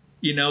for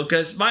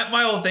because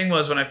my whole thing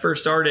was when I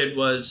first started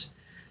was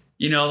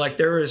like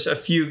there was a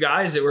few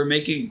guys that were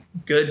making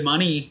good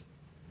money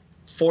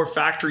for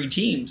factory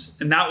teams,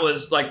 and that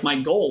was like my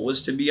goal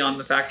was to be on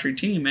the factory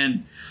team.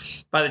 And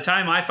by the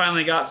time I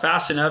finally got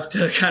fast enough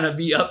to kind of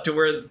be up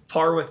to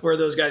par with where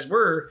those guys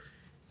were,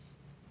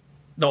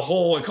 the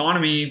whole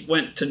economy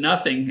went to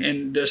nothing,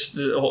 and just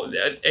the whole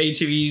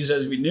ATVs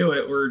as we knew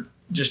it were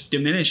just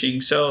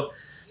diminishing. So,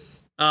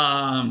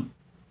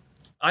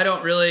 I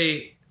don't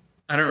really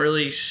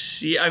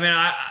see. I mean,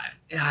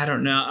 I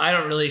don't know. I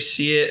don't really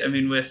see it. I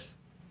mean,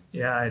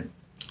 I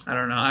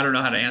don't know. I don't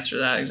know how to answer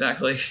that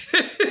exactly.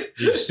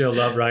 You still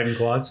love riding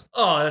quads?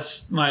 Oh,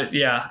 that's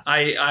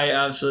I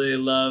absolutely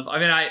love. I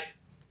mean,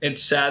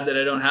 it's sad that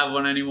I don't have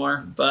one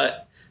anymore,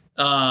 but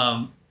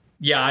the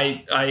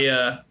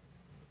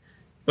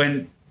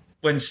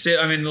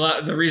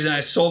reason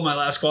I sold my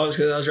last quad was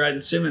because I was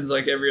riding Simmons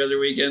like every other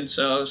weekend,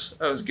 so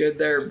I was good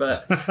there.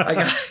 But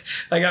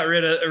I got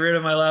rid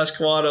of my last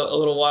quad a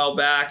little while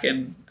back,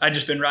 and I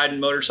just been riding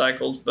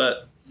motorcycles.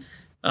 But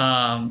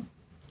I'm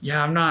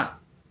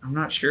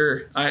not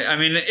sure. I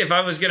mean, if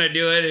I was gonna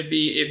do it, it'd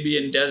be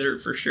in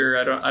desert for sure.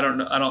 I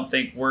don't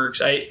think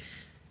Works.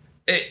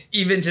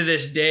 Even to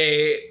this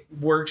day,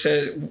 Works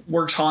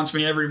haunts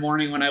me every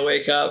morning when I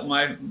wake up.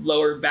 My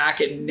lower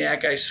back and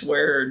neck, I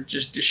swear, are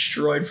just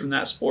destroyed from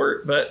that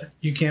sport. But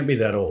you can't be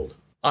that old.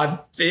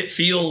 It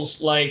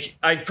feels like,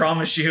 I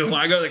promise you, when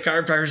I go to the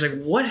chiropractor, it's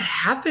like, what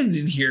happened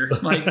in here?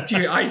 Like,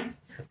 dude, I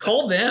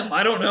called them.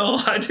 I don't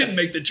know. I didn't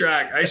make the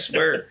track. I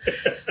swear.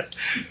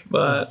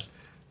 But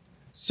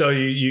so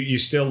you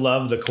still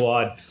love the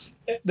quad.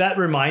 That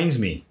reminds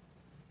me,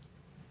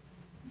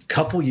 a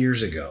couple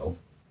years ago,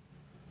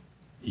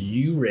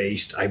 you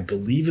raced, I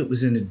believe it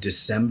was in a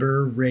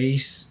December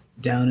race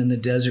down in the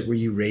desert, where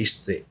you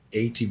raced the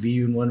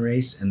ATV in one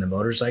race and the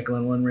motorcycle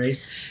in one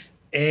race,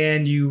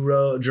 and you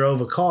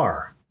drove a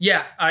car.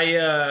 Yeah,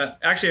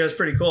 actually it was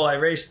pretty cool. I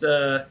raced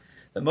the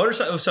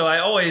motorcycle. So I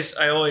always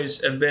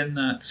have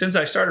been since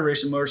I started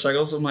racing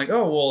motorcycles, I'm like,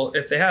 oh well,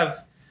 if they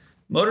have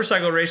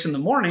motorcycle race in the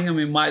morning, I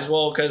mean, might as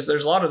well, because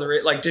there's a lot of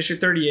like District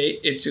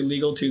 38, it's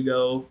illegal to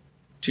go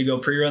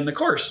pre-run the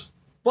course.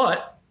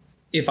 But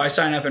if I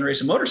sign up and race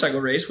a motorcycle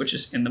race, which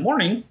is in the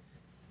morning,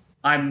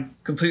 I'm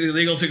completely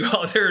legal to go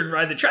out there and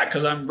ride the track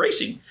because I'm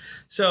racing.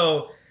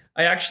 So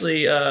I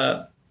actually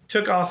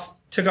took off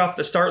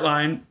the start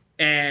line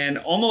and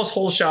almost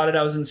hole shotted.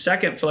 I was in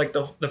second for like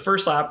the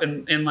first lap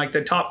in like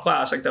the top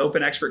class, like the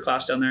open expert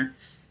class down there.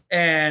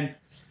 And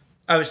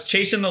I was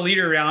chasing the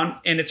leader around,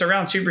 and it's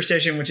around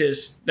Superstition,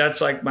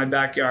 that's like my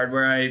backyard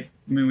where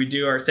we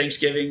do our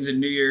Thanksgivings and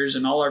New Year's,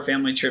 and all our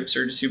family trips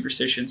are to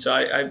Superstition. So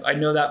I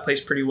know that place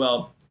pretty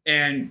well.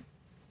 And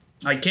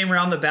I came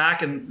around the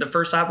back, and the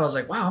first lap I was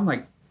like, wow, I'm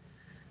like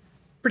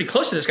pretty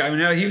close to this guy. I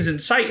mean, he was in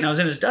sight and I was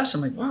in his dust.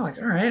 I'm like, wow, like,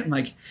 all right. I'm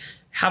like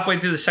halfway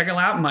through the second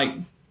lap, I'm like,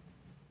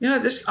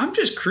 yeah, I'm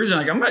just cruising.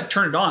 Like, I'm going to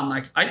turn it on.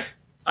 Like, I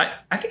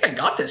think I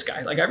got this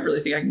guy. Like, I really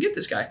think I can get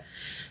this guy.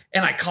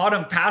 And I caught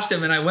him, passed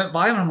him, and I went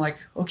by him, and I'm like,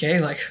 okay,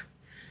 like,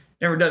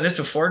 never done this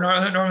before.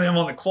 Normally I'm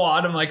on the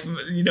quad. I'm like,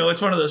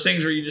 it's one of those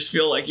things where you just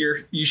feel like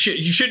you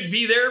shouldn't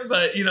be there,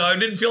 but I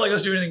didn't feel like I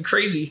was doing anything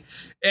crazy.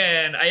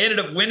 And I ended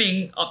up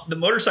winning the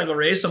motorcycle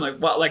race. I'm like,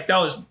 wow, like that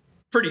was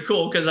pretty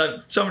cool, because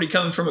somebody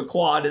coming from a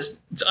quad it's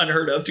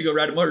unheard of to go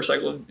ride a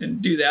motorcycle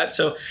and do that.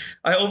 So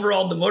I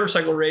overalled the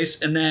motorcycle race,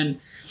 and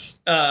then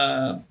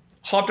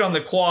hopped on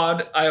the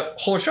quad. I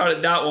hole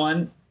shotted that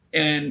one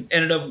and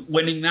ended up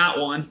winning that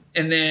one.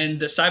 And then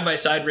the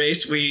side-by-side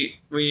race,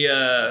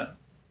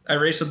 I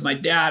raced with my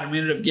dad, and we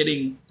ended up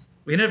getting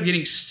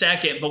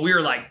second, but we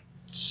were like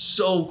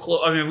so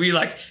close. I mean,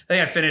 I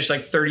think I finished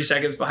like 30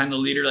 seconds behind the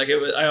leader. Like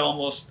I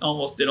almost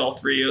did all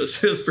three. It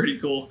was pretty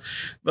cool.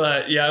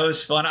 But yeah, it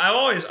was fun. I've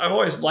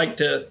always liked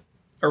to,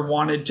 or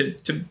wanted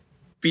to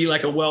be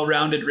like a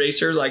well-rounded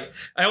racer. Like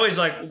I always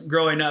like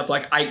growing up,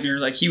 like Eichner,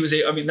 like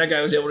that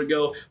guy was able to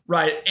go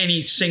ride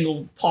any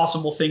single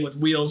possible thing with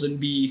wheels and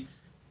be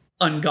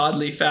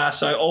ungodly fast.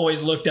 So I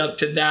always looked up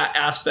to that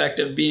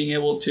aspect of being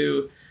able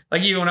to,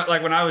 like, even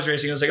when I was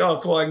racing, I was like, oh,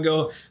 cool, I can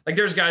go. Like,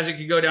 there's guys that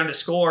could go down to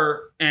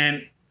score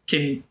and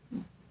can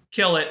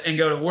kill it and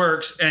go to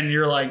Works, and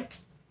you're like,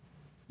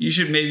 you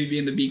should maybe be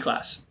in the B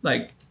class,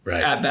 like,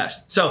 right, at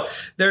best. So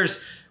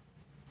there's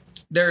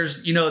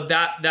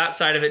that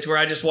side of it, to where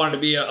I just wanted to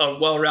be a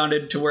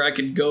well-rounded, to where I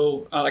could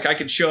go, like I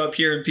could show up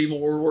here and people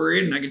were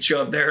worried, and I could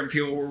show up there and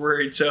people were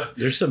worried. So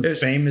there's some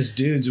famous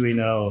dudes we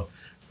know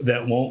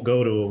that won't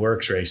go to a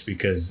Works race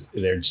because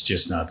they're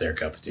just not their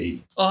cup of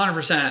tea.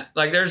 100%.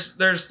 Like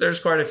there's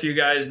quite a few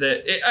guys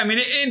that,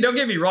 and don't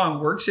get me wrong,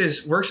 Works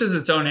is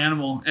its own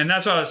animal. And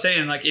that's what I was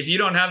saying. Like, if you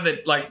don't have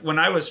like when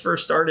I was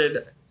first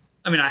started,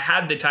 I mean, I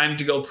had the time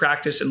to go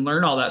practice and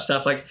learn all that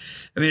stuff. Like,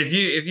 I mean, if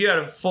you had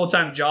a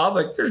full-time job,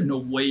 like, there's no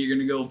way you're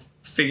going to go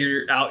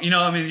figure it out.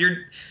 I mean, you're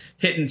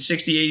hitting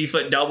 60, 80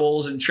 foot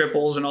doubles and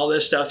triples and all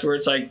this stuff, to where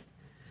it's like,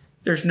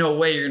 there's no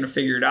way you're going to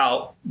figure it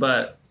out.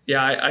 But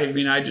yeah,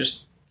 I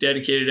just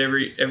dedicated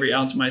every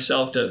ounce of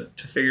myself to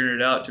figuring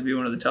it out, to be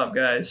one of the top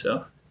guys.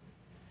 So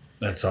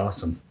that's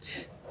awesome.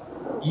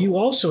 You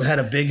also had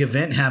a big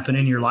event happen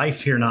in your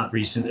life here, not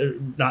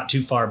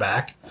too far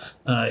back.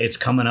 It's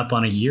coming up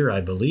on a year,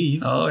 I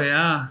believe. Oh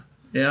yeah.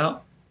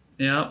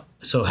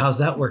 So how's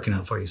that working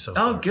out for you so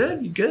far? Oh,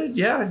 good.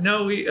 Yeah,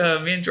 no, me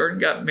and Jordan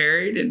got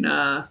married in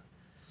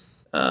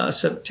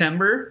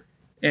September,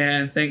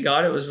 and thank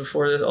God it was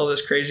before all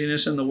this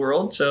craziness in the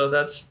world. So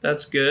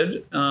that's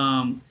good.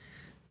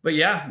 But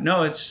yeah,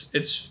 no,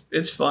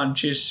 it's fun.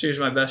 She's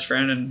my best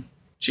friend, and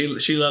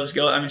she loves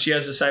going. I mean, she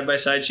has a side by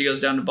side. She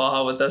goes down to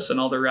Baja with us on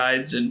all the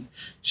rides, and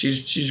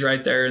she's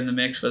right there in the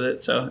mix with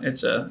it. So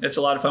it's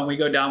a lot of fun. We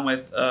go down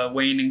with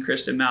Wayne and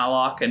Kristen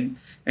Matlock and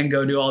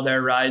go do all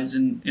their rides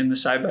in the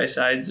side by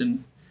sides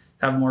and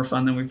have more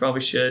fun than we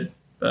probably should.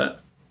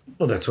 But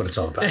well, that's what it's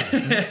all about.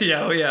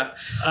 Yeah, oh yeah.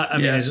 I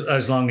mean,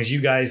 as long as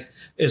you guys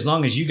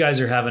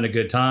are having a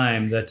good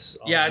time, that's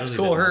all yeah, it's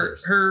really cool. that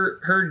matters.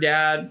 Her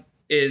dad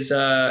is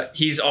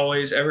he's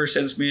always, ever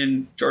since me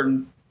and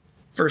Jordan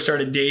first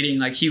started dating,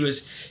 like he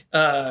was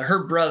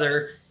her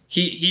brother.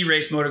 He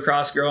raced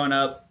motocross growing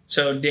up,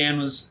 so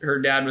her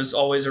dad was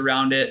always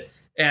around it,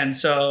 and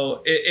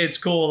so it's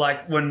cool.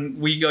 Like when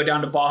we go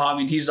down to Baja, I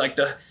mean, he's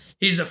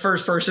the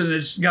first person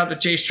that's got the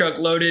chase truck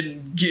loaded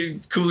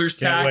and coolers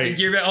packed and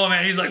gear. Oh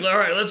man, he's like, all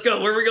right, let's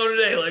go. Where are we going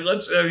today? Like,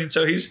 let's. I mean,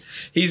 so he's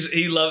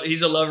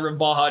a lover of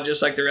Baja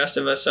just like the rest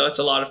of us. So it's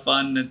a lot of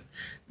fun. And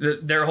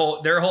their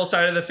whole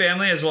side of the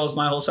family, as well as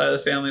my whole side of the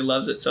family,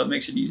 loves it. So it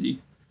makes it easy.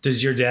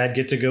 Does your dad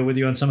get to go with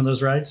you on some of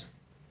those rides?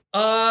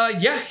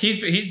 Yeah,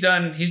 he's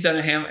done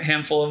a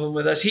handful of them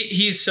with us.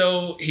 He's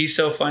so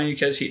funny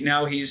because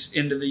he's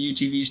into the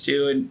UTVs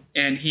too,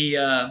 and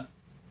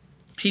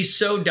he's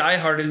so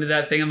diehard into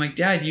that thing. I'm like,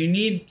 Dad, you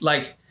need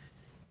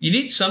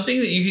something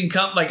that you can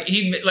come, like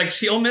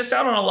he'll miss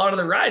out on a lot of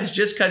the rides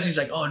just because he's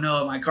like, oh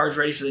no, my car's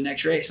ready for the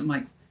next race. I'm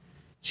like,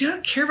 see, I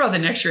don't care about the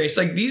next race.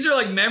 Like, these are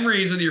like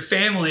memories with your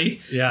family.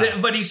 Yeah.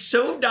 But he's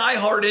so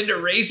diehard into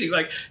racing.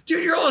 Like,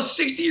 dude, you're almost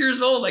 60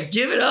 years old. Like,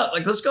 give it up.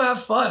 Like, let's go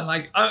have fun.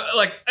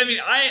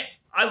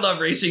 I love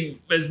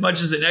racing as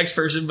much as the next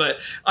person, but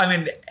I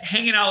mean,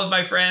 hanging out with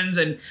my friends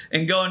and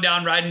going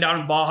down, riding down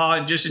in Baja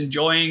and just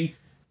enjoying,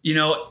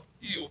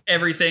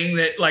 everything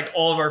that, like,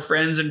 all of our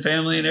friends and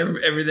family and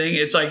everything.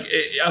 It's like,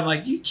 I'm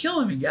like, you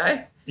killing me,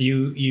 guy.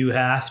 You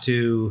have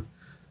to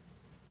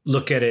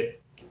look at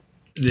it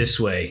this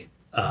way.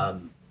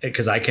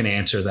 Because I can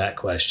answer that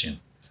question.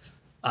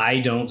 I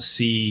don't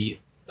see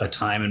a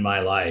time in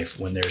my life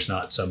when there's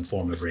not some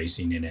form of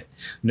racing in it.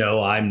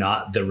 No, I'm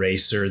not the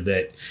racer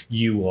that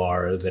you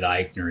are, that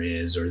Eichner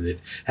is, or that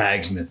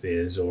Hagsmith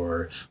is,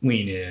 or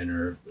Wienen,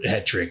 or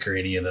Hetrick, or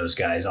any of those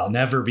guys. I'll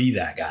never be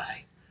that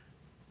guy.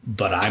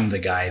 But I'm the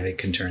guy that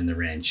can turn the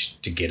wrench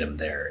to get him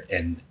there.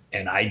 And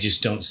I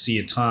just don't see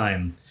a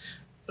time.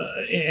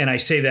 And I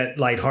say that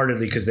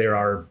lightheartedly because there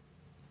are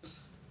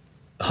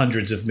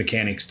hundreds of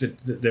mechanics that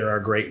there are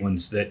great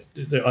ones, that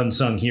they're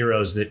unsung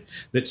heroes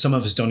that some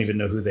of us don't even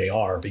know who they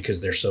are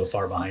because they're so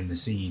far behind the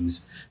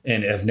scenes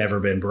and have never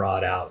been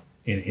brought out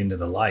into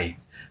the light.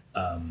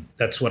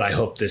 That's what I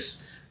hope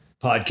this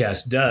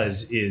podcast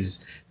does,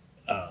 is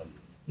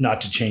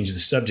not to change the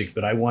subject,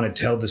 but I want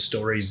to tell the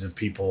stories of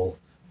people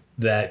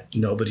that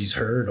nobody's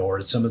heard, or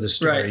some of the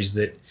stories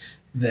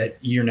that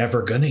you're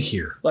never gonna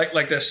hear.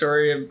 Like the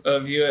story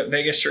of you at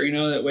Vegas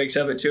Torino that wakes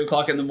up at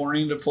 2:00 in the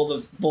morning to pull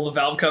the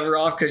valve cover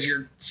off because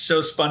you're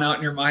so spun out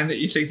in your mind that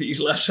you think that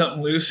you left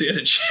something loose. So you had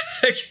to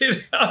check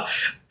it out.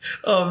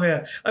 Oh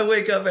man, I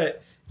wake up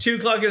at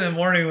 2:00 in the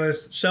morning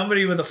with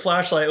somebody with a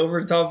flashlight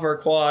over the top of our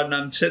quad, and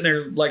I'm sitting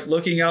there like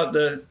looking out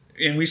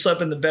and we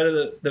slept in the bed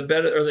of the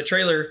bed or the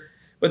trailer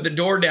with the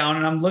door down,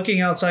 and I'm looking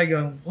outside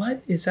going,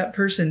 what is that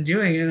person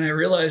doing? And I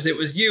realized it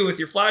was you with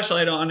your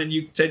flashlight on, and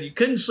you said you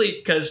couldn't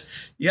sleep because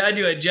you had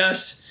to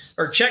adjust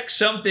or check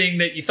something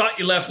that you thought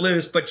you left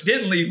loose, but you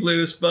didn't leave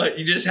loose, but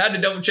you just had to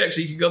double check so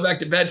you could go back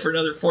to bed for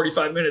another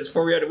 45 minutes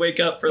before we had to wake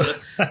up for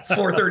the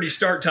 4:30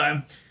 start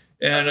time.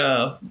 And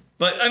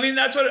but I mean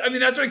that's what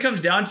it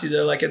comes down to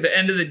though. Like at the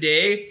end of the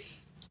day,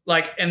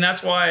 like, and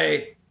that's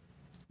why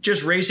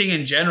just racing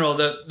in general,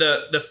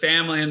 the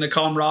family and the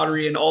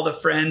camaraderie and all the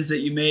friends that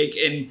you make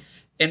and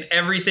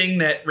everything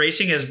that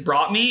racing has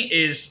brought me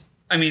is,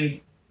 I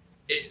mean,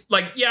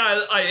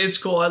 it's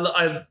cool.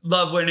 I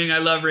love winning. I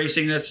love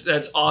racing.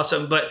 That's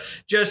awesome. But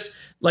just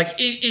like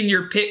in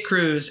your pit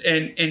crews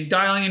and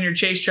dialing in your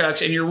chase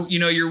trucks and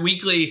your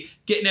weekly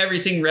getting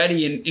everything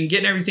ready and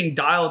getting everything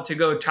dialed to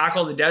go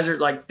tackle the desert,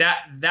 like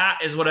that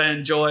is what I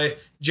enjoy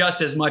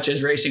just as much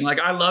as racing. Like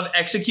I love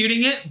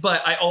executing it,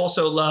 but I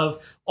also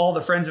love all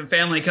the friends and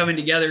family coming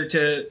together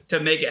to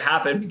make it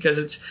happen, because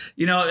it's,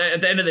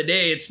 at the end of the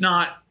day, it's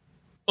not,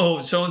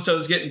 oh, so-and-so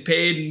is getting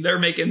paid and they're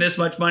making this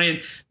much money.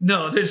 And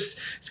no, this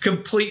is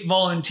complete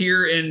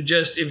volunteer. And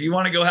just, if you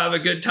want to go have a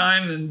good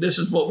time, then this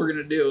is what we're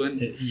going to do.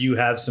 And you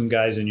have some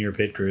guys in your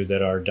pit crew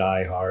that are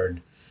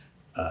diehard,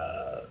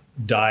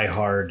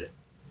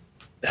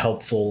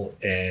 helpful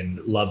and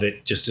love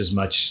it just as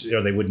much,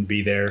 or they wouldn't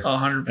be there.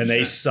 100%. And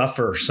they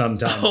suffer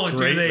sometimes. Oh,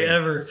 greatly. do they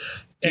ever?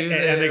 And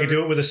they can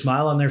do it with a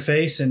smile on their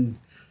face. And,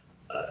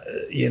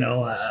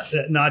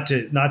 not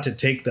to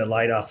take the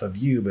light off of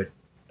you, but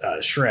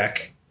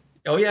Shrek.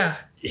 Oh, yeah.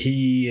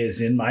 He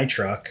is in my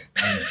truck.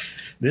 And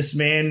this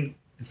man,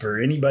 for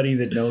anybody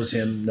that knows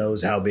him,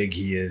 knows how big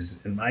he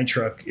is. And my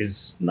truck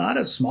is not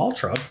a small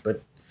truck,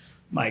 but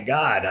my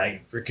God,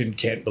 I freaking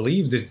can't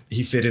believe that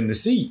he fit in the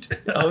seat.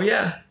 Oh,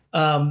 yeah.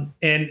 And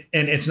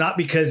it's not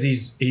because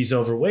he's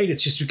overweight.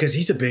 It's just because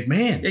he's a big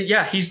man.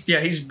 Yeah,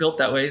 he's built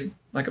that way. He's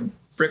like a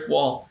brick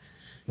wall.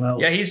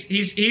 Well, yeah, he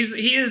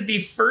is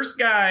the first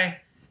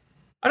guy.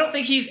 I don't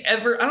think he's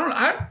ever.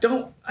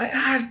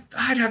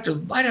 I'd have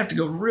to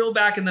go real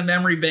back in the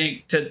memory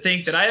bank to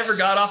think that I ever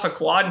got off a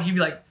quad and he'd be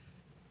like,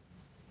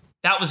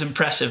 "That was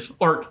impressive,"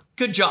 or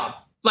 "Good job."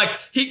 Like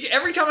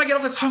every time I get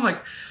off the quad, I'm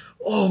like,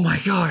 "Oh my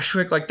gosh,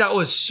 Rick! Like that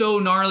was so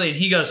gnarly." And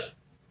he goes,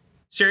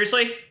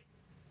 "Seriously?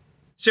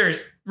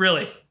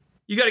 Really?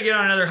 You got to get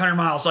on another 100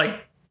 miles.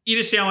 Like, eat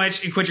a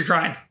sandwich and quit your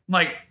crying." I'm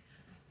like,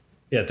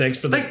 yeah, thanks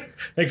for the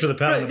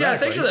pat on the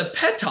back. Thanks for the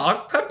pep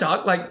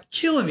talk, like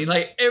killing me.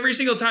 Like every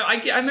single time I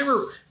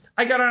remember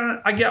I got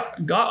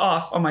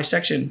off on my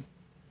section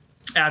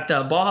at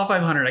the Baja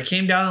 500. I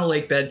came down to the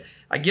lake bed.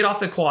 I get off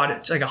the quad.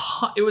 It's like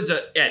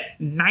at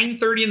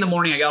 9:30 in the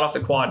morning. I got off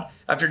the quad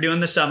after doing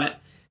the summit,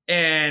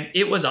 and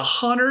it was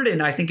 100,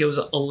 and I think it was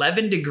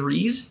 11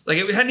 degrees. Like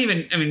it hadn't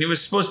even. I mean, it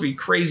was supposed to be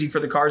crazy for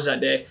the cars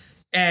that day.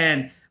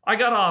 And I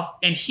got off,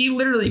 and he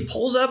literally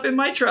pulls up in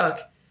my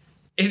truck,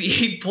 and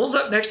he pulls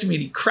up next to me,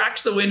 and he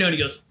cracks the window, and he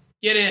goes,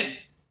 "Get in,"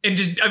 and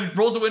just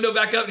rolls the window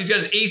back up. And he's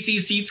got his AC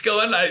seats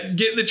going. I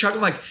get in the truck.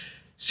 I'm like,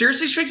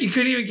 "Seriously, Schwick, you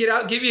couldn't even get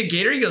out, give me a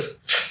gator?" He goes,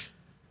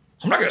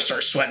 "I'm not going to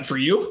start sweating for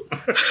you."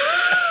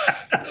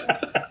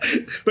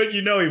 But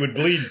you know he would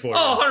bleed for you.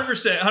 Oh,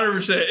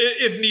 100%,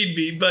 if need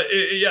be. But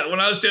yeah, when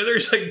I was standing there,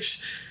 he's like,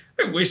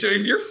 "So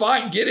if you're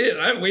fine, get in.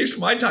 I waste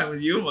my time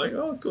with you." I'm like,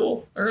 "Oh,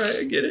 cool. All right,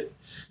 I get it."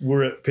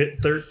 We're at pit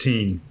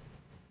 13,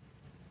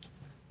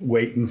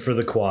 waiting for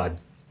the quad.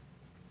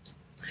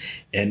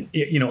 And,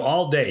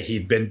 all day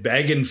he'd been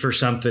begging for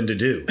something to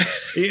do.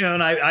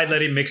 And I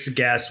let him mix the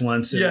gas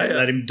once. And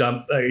let him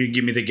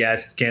give me the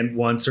gas can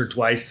once or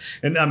twice.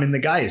 And, I mean, the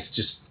guy is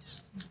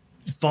just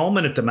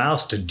foaming at the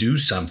mouth to do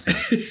something.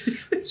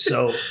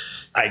 So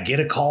I get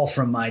a call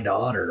from my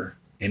daughter.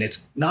 And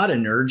it's not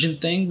an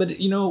urgent thing, but,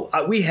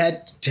 we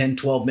had 10,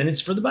 12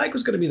 minutes for the bike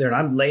was going to be there. And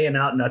I'm laying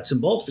out nuts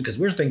and bolts because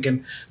we're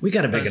thinking we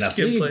got a big enough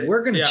lead. Plate.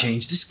 We're going to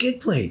change the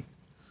skid plate.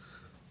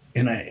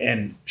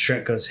 And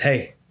Shrek goes,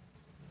 hey.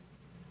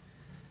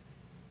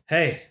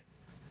 And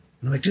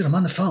I'm like, dude, I'm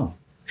on the phone.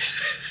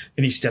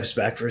 And he steps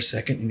back for a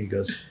second and he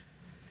goes,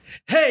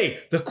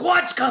 hey, the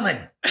quad's coming,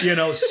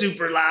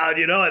 super loud,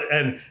 and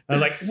I'm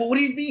like, well, what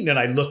do you mean? And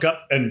I look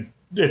up and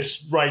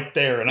it's right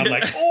there. And I'm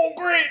like, oh,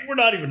 great. We're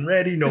not even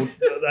ready. No,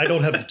 I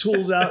don't have the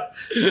tools out.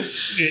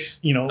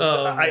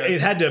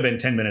 It had to have been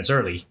 10 minutes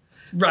early.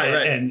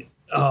 Right. And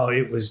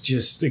it was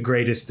just the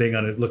greatest thing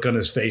look on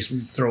his face. We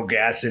throw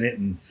gas in it.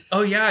 And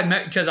oh,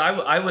 yeah. Because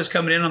I was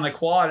coming in on the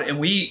quad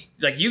and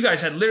you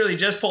guys had literally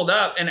just pulled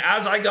up. And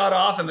as I got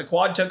off and the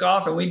quad took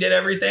off and we did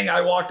everything,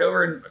 I walked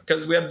over and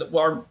because we had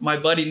my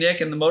buddy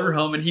Nick in the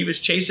motorhome and he was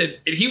chasing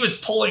and he was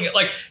pulling it.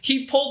 Like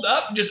he pulled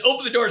up and just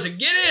opened the doors and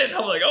get in.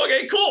 I'm like,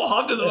 okay, cool.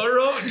 Hopped in the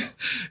motorhome.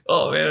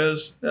 Oh, man,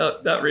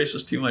 that race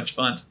was too much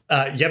fun.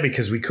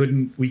 Because we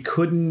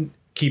couldn't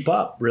keep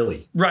up,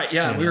 really. Right,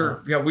 yeah.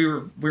 We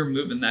were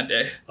moving that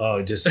day.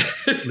 Oh, just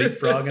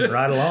leapfrogging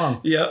right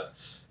along. Yep.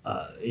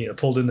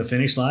 Pulled in the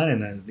finish line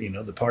and then,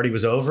 the party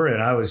was over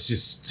and I was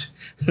just,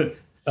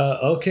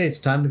 okay, it's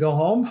time to go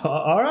home.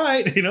 All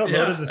right. As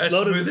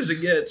smooth as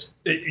it gets.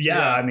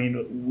 Yeah. I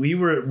mean, we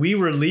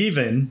were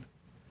leaving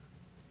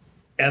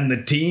and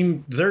the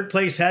team, third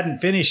place hadn't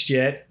finished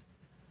yet.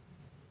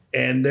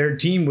 And their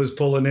team was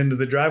pulling into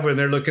the driveway and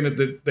they're looking at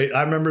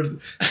I remember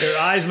their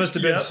eyes must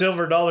have been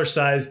silver dollar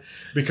size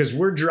because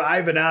we're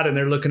driving out and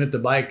they're looking at the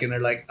bike and they're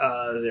like,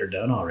 they're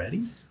done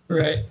already.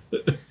 Right.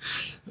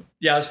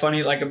 Yeah, it's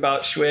funny, like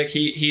about Schwick,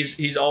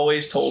 he's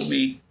always told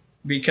me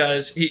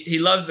because he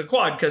loves the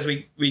quad because you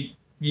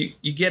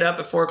get up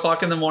at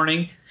 4:00 in the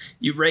morning,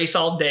 you race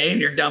all day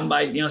and you're done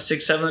by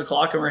 6, 7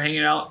 o'clock and we're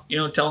hanging out,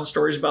 telling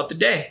stories about the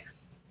day.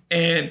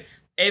 And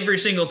every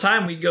single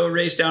time we go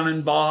race down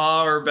in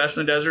Baja or Best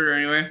in the Desert or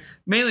anywhere,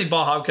 mainly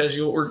Baja because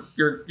your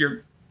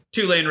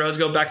 2-lane roads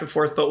go back and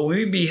forth. But when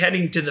we'd be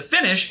heading to the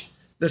finish,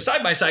 the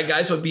side-by-side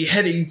guys would be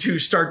heading to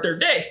start their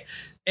day.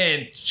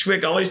 And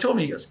Schwick always told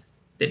me, he goes,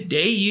 the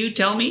day you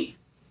tell me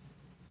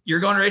you're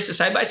going to race a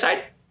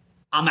side-by-side,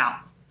 I'm out.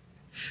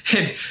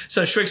 And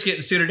so Schwick's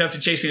getting suited up to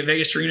chase me at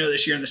Vegas to Reno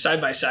this year in the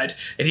side-by-side,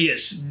 and he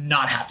is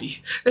not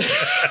happy.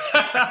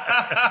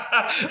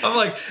 I'm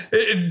like,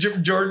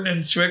 Jordan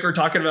and Schwick were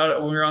talking about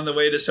it when we were on the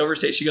way to Silver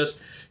State. She goes,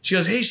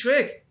 hey,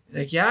 Schwick.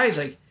 Like, yeah. He's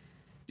like,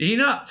 do you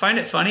not find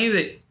it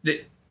funny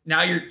that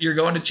now you're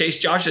going to chase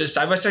Josh at a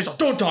side-by-side? He's like,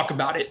 don't talk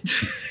about it.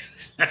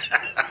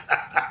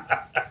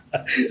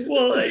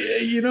 Well,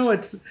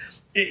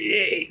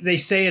 they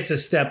say it's a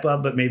step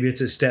up, but maybe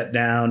it's a step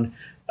down.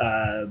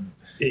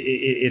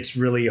 It's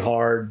really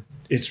hard.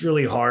 It's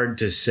really hard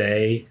to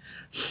say.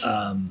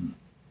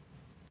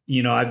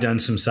 I've done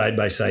some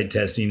side-by-side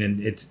testing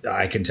and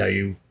I can tell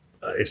you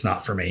it's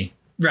not for me.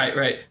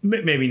 Right.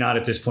 Maybe not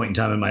at this point in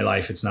time in my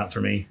life. It's not for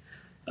me.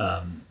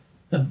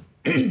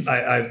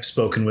 I've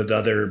spoken with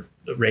other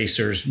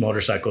racers,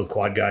 motorcycle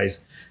quad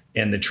guys,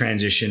 and the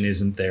transition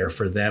isn't there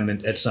for them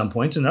at some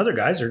points. And other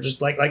guys are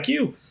just like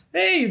you.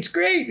 Hey, it's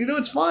great.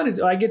 It's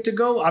fun. I get to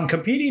go. I'm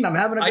competing. I'm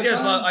having a good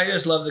time. I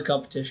just love the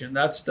competition.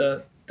 That's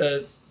the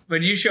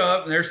when you show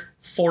up and there's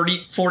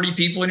 40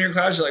 people in your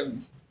class, you're like,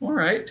 all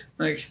right,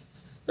 like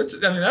that's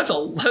a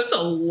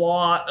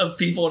lot of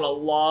people and a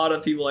lot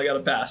of people I got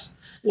to pass.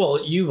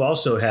 Well, you've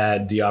also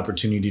had the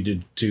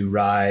opportunity to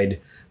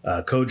ride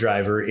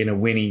co-driver in a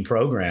winning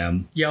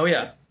program. Yeah, oh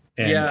yeah.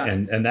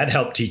 And that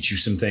helped teach you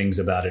some things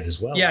about it as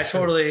well. Yeah,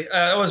 totally.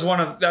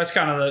 That's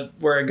kind of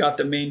where I got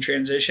the main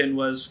transition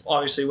was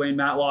obviously Wayne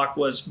Matlock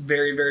was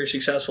very, very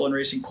successful in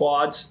racing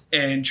quads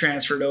and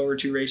transferred over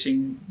to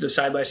racing the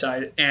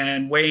side-by-side.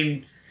 And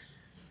Wayne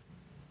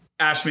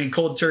asked me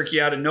cold turkey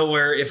out of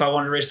nowhere if I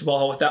wanted to race the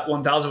Baja with that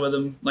 1000 with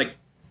him like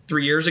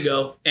 3 years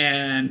ago.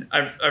 And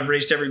I've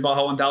raced every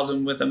Baja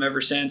 1000 with him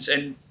ever since.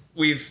 And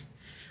we've,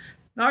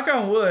 knock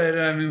on wood,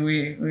 I mean,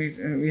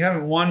 we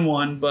haven't won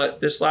one, but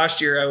this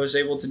last year I was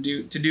able to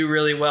do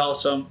really well.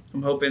 So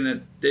I'm hoping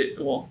that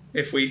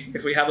if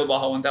we have a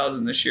Baja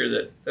 1000 this year,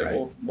 that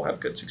right. we'll have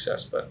good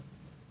success. But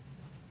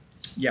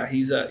yeah,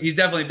 he's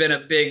definitely been a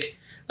big.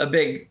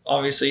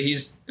 Obviously,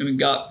 he's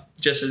got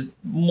just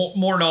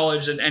more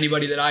knowledge than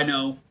anybody that I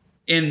know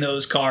in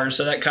those cars.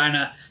 So that kind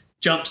of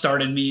jump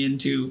started me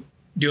into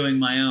doing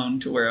my own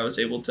to where I was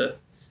able to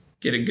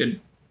get a good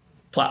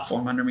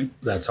platform under me.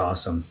 That's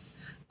awesome.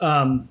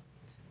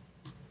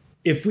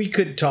 If we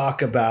could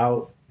talk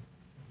about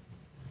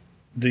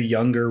the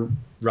younger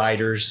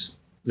riders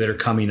that are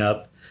coming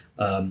up,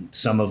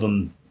 some of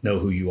them know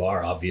who you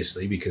are,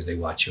 obviously, because they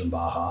watch you in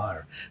Baja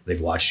or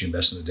they've watched you in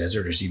Best in the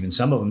Desert, or even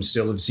some of them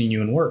still have seen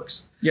you in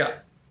Works. Yeah.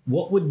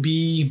 What would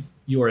be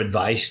your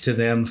advice to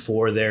them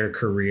for their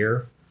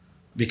career?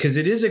 Because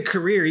it is a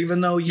career,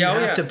 even though you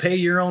have to pay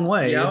your own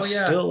way. It's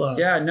still a...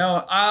 Yeah,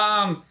 no.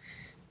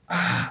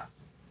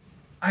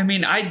 I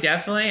mean,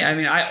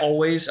 I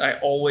always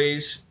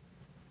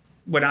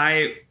when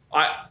I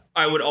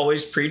would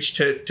always preach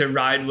to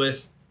ride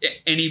with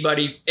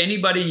anybody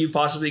you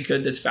possibly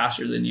could that's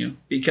faster than you,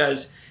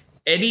 because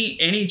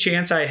any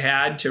chance I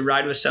had to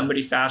ride with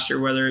somebody faster,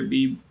 whether it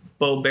be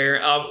Bo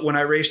Barron, when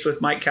I raced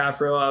with Mike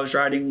Caffro, I was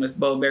riding with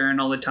Bo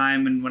Barron all the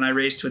time. And when I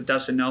raced with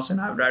Dustin Nelson,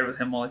 I would ride with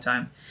him all the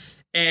time.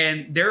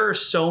 And there are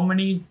so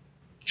many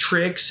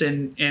tricks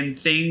and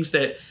things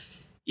that,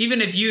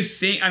 even if you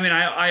think, I mean,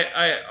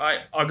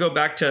 I'll go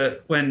back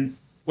to when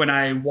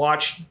I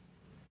watched,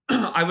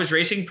 I was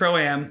racing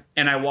Pro-Am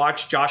and I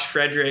watched Josh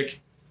Frederick.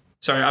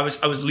 Sorry, I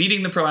was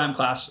leading the Pro-Am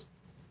class,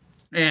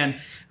 and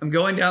I'm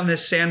going down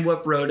this sand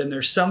whip road, and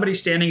there's somebody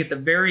standing at the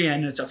very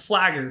end. And it's a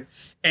flagger,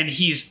 and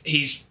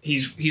he's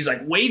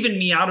like waving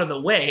me out of the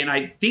way, and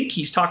I think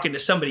he's talking to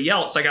somebody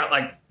else. I got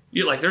like,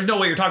 you're like, there's no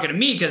way you're talking to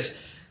me,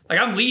 because like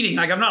I'm leading,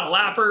 like I'm not a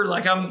lapper,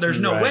 like there's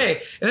no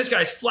way. And this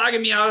guy's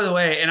flagging me out of the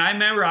way. And I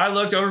remember I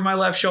looked over my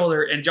left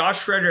shoulder, and Josh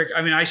Frederick,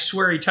 I mean, I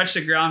swear he touched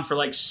the ground for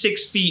like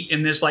 6 feet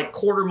in this like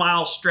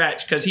quarter-mile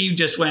stretch, because he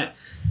just went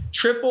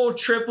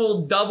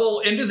triple, double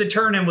into the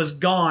turn and was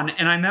gone.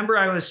 And I remember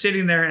I was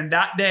sitting there, and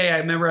that day I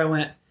remember I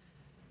went,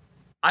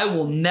 I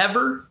will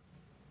never,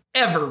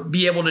 ever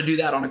be able to do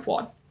that on a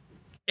quad.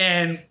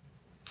 And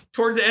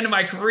towards the end of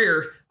my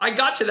career, I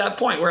got to that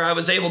point where I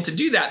was able to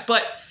do that.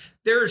 But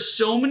there are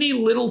so many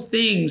little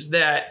things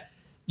that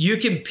you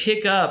can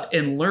pick up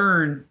and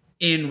learn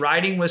in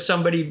riding with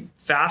somebody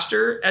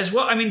faster as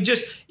well. I mean,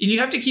 and you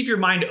have to keep your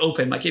mind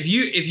open. Like if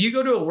you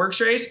go to a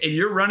Works race and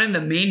you're running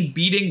the main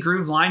beat and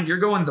groove line, you're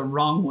going the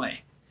wrong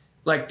way.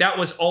 Like that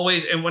was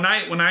always, and when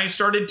I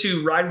started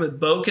to ride with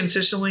Bo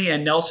consistently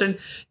and Nelson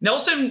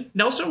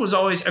was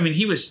always, I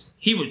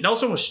mean,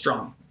 Nelson was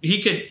strong.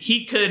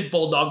 He could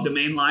bulldog the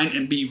main line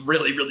and be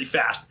really, really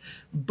fast.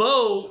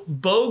 Bo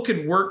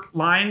could work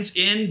lines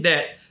in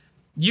that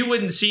you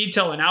wouldn't see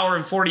till 1 hour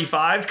and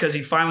 45, because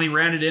he finally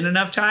ran it in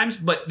enough times.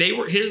 But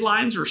his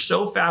lines were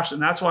so fast,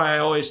 and that's why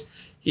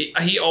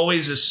he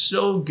always is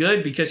so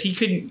good, because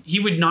he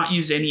would not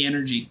use any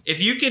energy.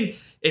 If you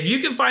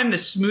can find the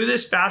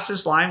smoothest,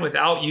 fastest line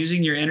without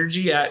using your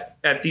energy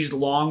at these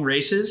long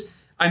races,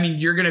 I mean,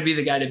 you're going to be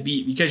the guy to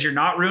beat, because you're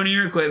not ruining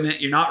your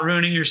equipment, you're not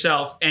ruining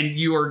yourself, and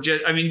you're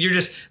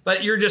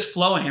just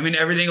flowing. I mean,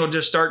 everything will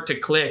just start to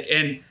click.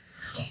 And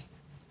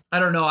I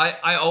don't know.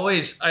 I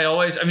always,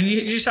 I mean,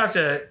 you just have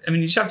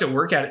to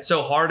work at it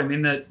so hard. I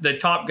mean, the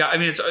top guy, I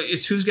mean,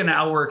 it's who's going to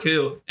outwork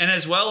who. And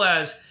as well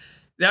as,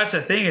 that's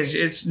the thing, is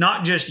it's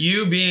not just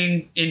you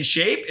being in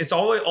shape. It's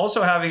always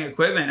also having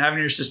equipment, having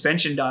your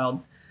suspension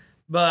dialed.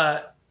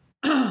 But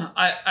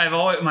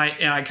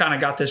I kind of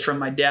got this from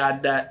my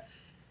dad, that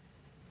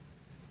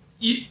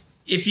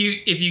if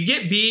you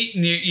get beat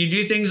and you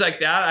do things like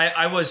that,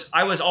 I was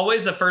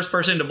always the first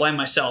person to blame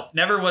myself.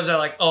 Never was I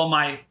like, oh,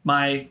 my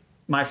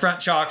front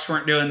chocks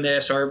weren't doing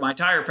this, or my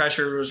tire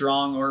pressure was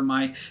wrong, or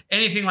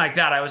anything like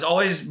that. I was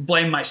always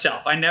blame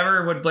myself. I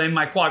never would blame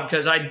my quad,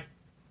 because I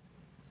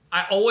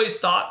always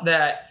thought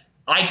that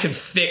I could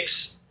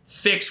fix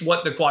fix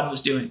what the quad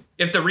was doing.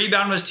 If the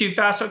rebound was too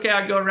fast, okay,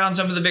 I'd go around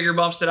some of the bigger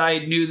bumps that I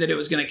knew that it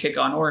was going to kick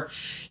on, or,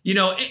 you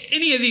know,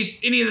 any of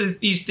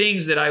these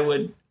things that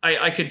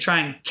I could try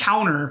and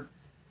counter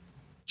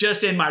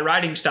just in my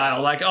riding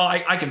style. Like, oh,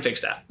 I can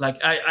fix that. Like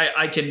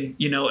I can,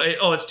 you know,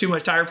 oh, it's too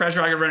much tire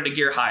pressure, I can run it to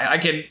gear high. I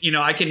can, you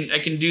know, I can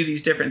do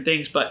these different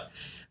things. But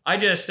I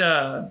just,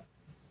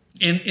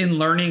 in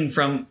learning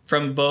from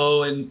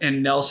Bo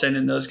and Nelson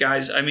and those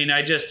guys, I mean,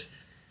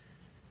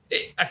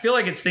 I feel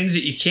like it's things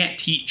that you can't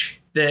teach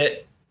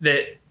that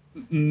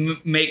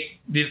make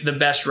the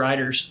best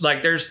riders.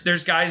 Like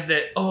there's guys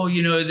that, oh,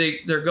 you know,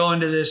 they're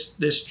going to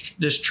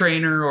this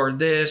trainer or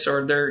this,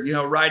 or they're, you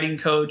know, riding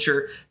coach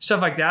or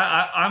stuff like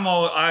that.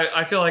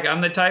 I feel like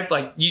I'm the type,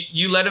 like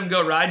you let them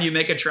go ride, you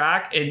make a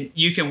track and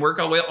you can work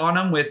on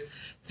them with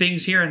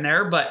things here and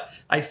there. But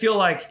I feel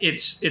like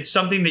it's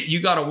something that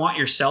you got to want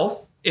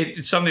yourself.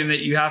 It's something that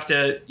you have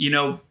to, you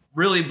know,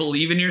 really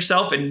believe in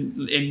yourself and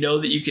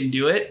know that you can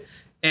do it.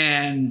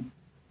 And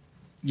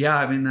yeah,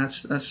 I mean,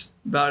 that's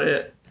about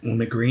it. When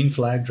the green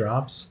flag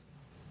drops,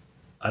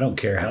 I don't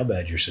care how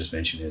bad your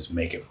suspension is,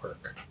 make it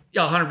work.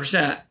 Yeah,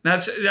 100%.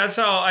 That's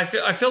how I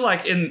feel. I feel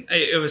like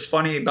it was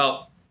funny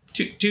about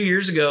 2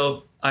 years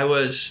ago. I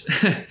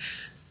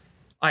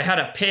had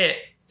a pit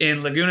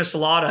in Laguna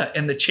Salada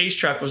and the chase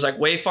truck was like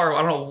way far.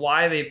 I don't know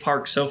why they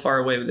parked so far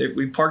away.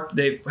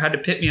 They had to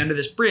pit me under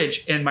this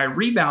bridge and my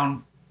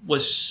rebound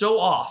was so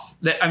off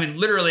that, I mean,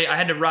 literally I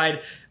had to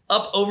ride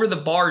up over the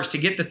bars to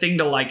get the thing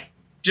to like,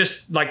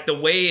 just like the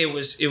way it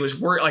was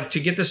work, like to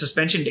get the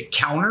suspension to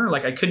counter,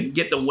 like I couldn't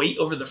get the weight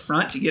over the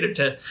front to get it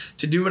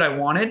to do what I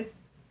wanted.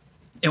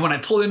 And when I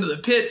pulled into the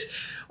pits,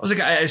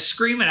 I was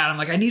screaming at them,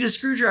 like, I need a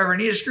screwdriver.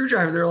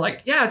 They're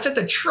like, yeah, it's at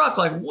the truck,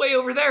 like way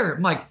over there.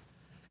 I'm like,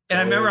 and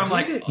I remember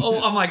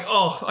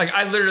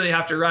I literally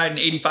have to ride an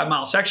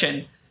 85-mile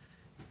section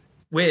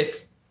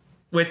with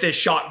this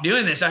shock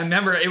doing this. I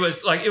remember it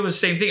was the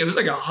same thing. It was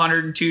like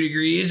 102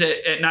 degrees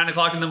at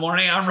 9:00 in the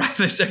morning. I'm riding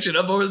this section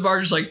up over the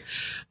bar, just like,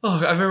 oh,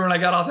 I remember when I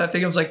got off that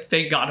thing, I was like,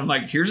 thank God. I'm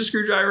like, here's a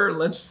screwdriver.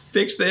 Let's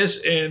fix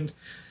this. And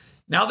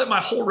now that my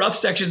whole rough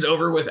section's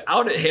over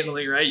without it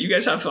handling right, you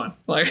guys have fun.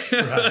 Like,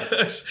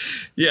 right.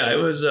 Yeah, it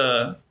was,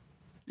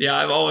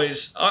 I've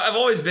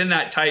always been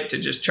that type to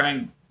just try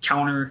and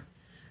counter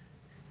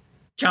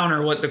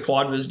what the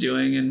quad was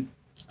doing. And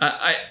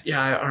I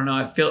don't know.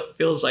 It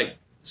feels like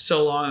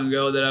so long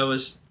ago that I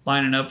was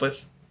lining up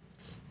with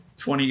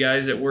 20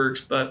 guys at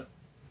Works, but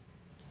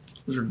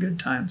those were good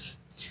times.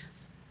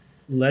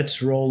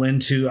 Let's roll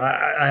into,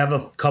 I have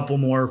a couple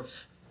more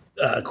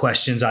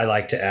questions I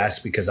like to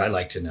ask because I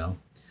like to know.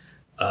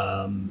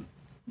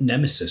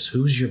 Nemesis.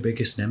 Who's your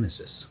biggest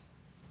nemesis?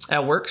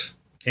 At Works?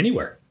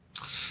 Anywhere.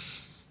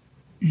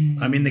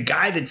 I mean, the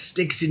guy that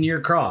sticks in your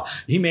craw.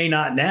 He may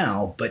not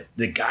now, but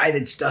the guy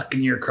that stuck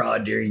in your craw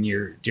during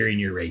your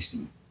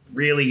racing.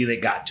 Really,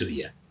 that got to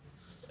you.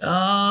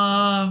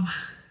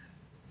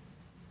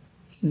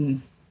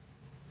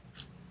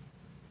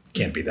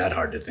 Can't be that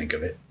hard to think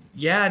of it.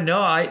 Yeah,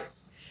 no, I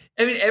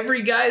mean,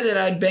 every guy that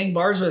I'd bang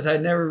bars with,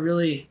 I'd never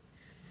really.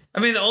 I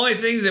mean, the only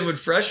things that would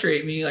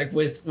frustrate me, like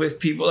with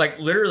people, like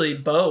literally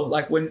Bo,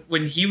 like when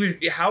he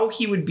would, how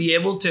he would be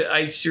able to.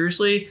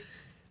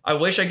 I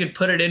wish I could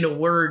put it into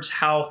words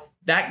how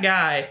that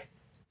guy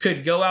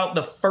could go out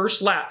the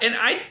first lap, and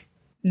I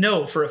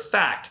know for a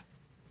fact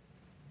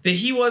that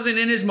he wasn't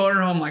in his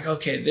motorhome like,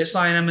 okay, this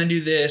line I'm gonna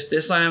do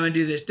this line I'm gonna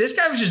do this. This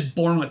guy was just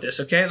born with this,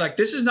 okay? Like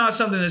this is not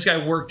something this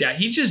guy worked at.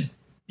 He's just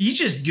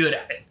good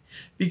at it.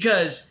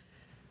 Because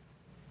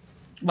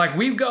like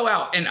we go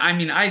out and I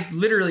mean,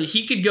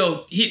 he could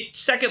go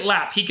second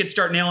lap, he could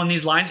start nailing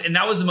these lines. And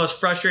that was the most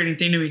frustrating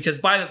thing to me because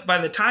by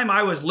the time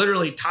I was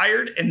literally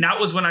tired and that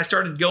was when I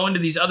started going to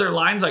these other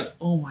lines, like,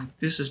 oh my,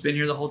 this has been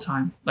here the whole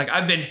time. Like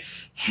I've been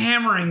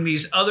hammering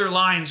these other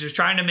lines, just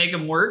trying to make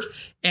them work.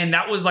 And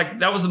that was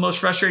the most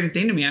frustrating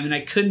thing to me. I mean, I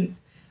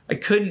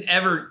couldn't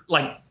ever,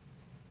 like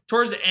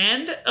towards the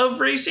end of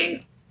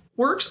racing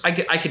Works, I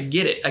could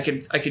get it. I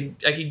could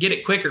get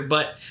it quicker,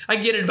 but I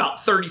get it about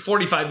 30,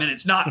 45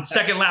 minutes, not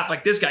second lap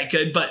like this guy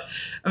could. But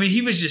I mean,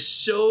 he was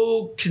just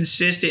so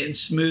consistent and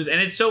smooth.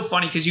 And it's so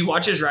funny because you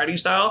watch his riding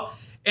style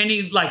and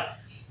he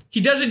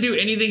doesn't do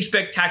anything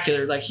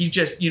spectacular. Like he's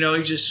just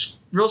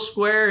real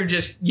square and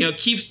just,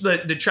 keeps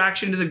the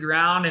traction to the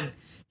ground. And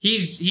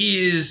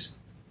he's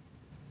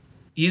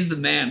the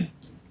man.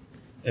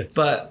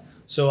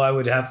 So I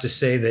would have to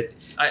say that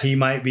he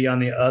might be on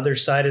the other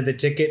side of the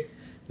ticket.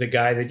 The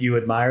guy that you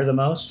admire the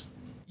most?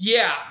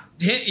 Yeah,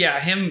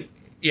 him.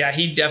 Yeah,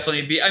 he'd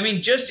definitely be. I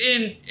mean,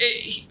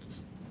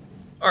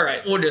 all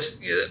right, this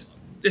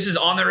is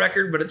on the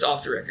record, but it's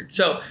off the record.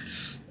 So,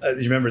 you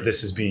remember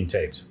this is being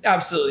taped.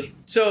 Absolutely.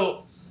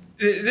 So,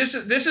 this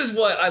is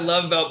what I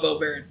love about Bo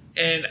Barron,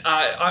 and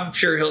I'm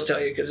sure he'll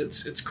tell you because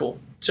it's cool.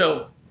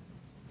 So,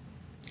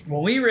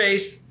 when we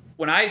raced,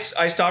 when I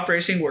stopped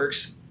racing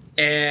Works,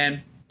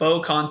 and Bo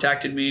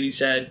contacted me and he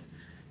said,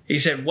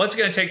 what's it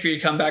going to take for you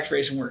to come back to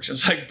Racing Works? I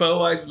was like,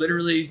 Bo, I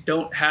literally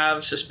don't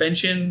have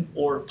suspension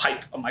or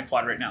pipe on my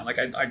quad right now. Like,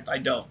 I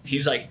don't.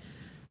 He's like,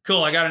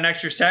 cool, I got an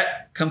extra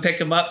set. Come pick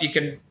them up. You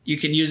can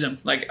use them.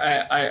 Like,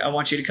 I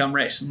want you to come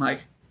race. I'm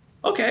like,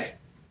 okay.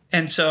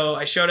 And so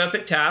I showed up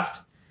at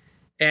Taft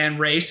and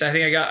raced. I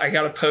think I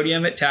got a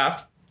podium at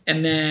Taft.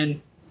 And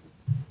then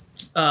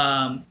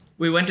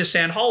we went to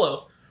Sand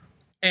Hollow.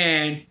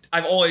 And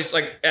I've always,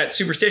 like, at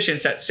Superstition,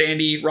 it's that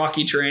sandy,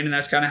 rocky terrain, and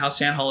that's kind of how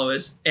Sand Hollow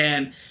is.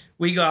 And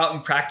we go out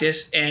and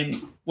practice.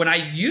 And when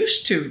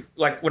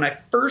I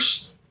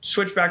first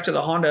switched back to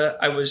the Honda,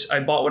 I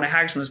bought one of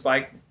Hagsman's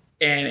bike,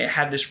 and it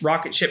had this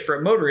rocket ship for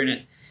a motor in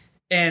it.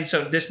 And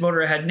so this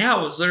motor I had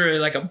now was literally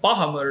like a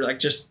Baja motor, like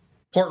just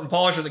port and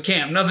polish with a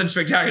cam, nothing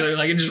spectacular.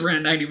 Like, it just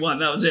ran 91.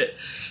 That was it.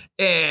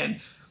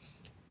 And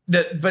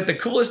but the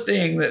coolest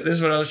thing, that this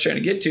is what I was trying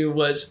to get to,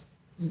 was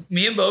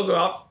me and Bo go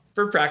out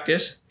for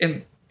practice,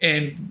 and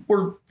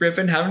we're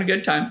ripping, having a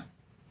good time.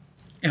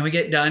 And we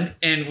get done,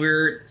 and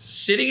we're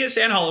sitting at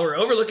Sand Hollow. We're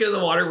overlooking the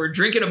water. We're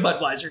drinking a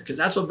Budweiser, because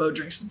that's what Bo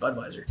drinks, is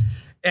Budweiser.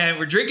 And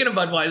we're drinking a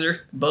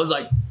Budweiser. Bo's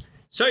like,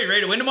 so you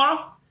ready to win tomorrow?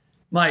 I'm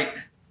like,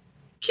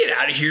 get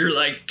out of here.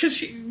 Like,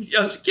 cause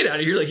I was like, get out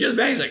of here. Like, here's the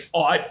bag. He's like,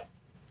 oh,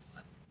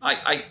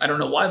 I don't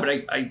know why,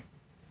 but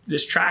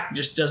this track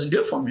just doesn't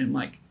do it for me. I'm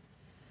like,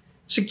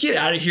 so get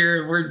out of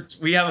here.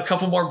 We have a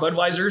couple more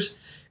Budweisers.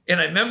 And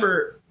I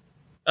remember,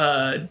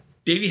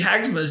 Davey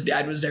Hagsma's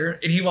dad was there,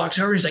 and he walks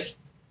over. He's like,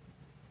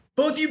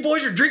 both of you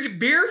boys are drinking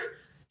beer?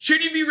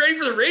 Shouldn't you be ready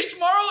for the race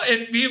tomorrow?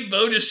 And me and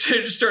Bo just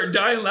start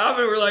dying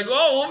laughing. We're like,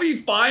 oh, we'll be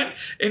fine.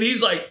 And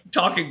he's like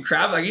talking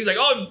crap. Like, he's like,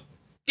 oh,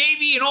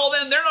 Davey and all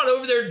them, they're not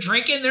over there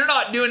drinking. They're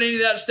not doing any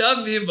of that stuff.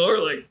 And me and Bo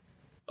are like,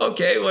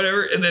 okay,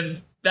 whatever. And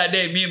then that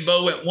day, me and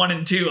Bo went 1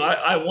 and 2.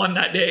 I won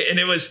that day. And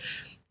it was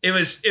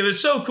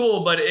so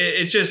cool. But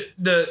it's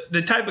just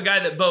the type of guy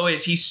that Bo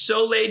is. He's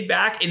so laid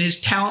back, and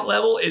his talent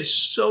level is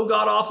so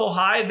god awful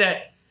high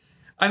that,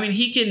 I mean,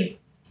 he can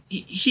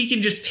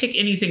just pick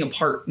anything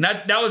apart. And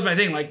that was my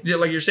thing. Like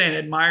you're saying,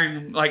 admiring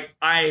him. Like,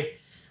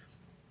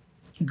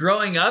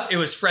 growing up, it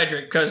was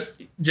Frederick, because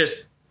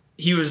just,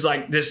 he was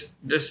like this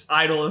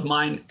idol of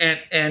mine,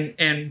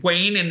 and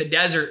Wayne in the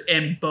desert,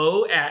 and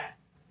Bo at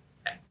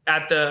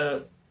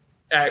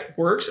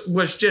Works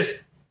was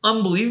just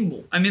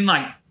unbelievable. I mean,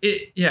 like,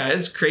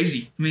 it's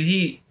crazy. I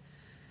mean,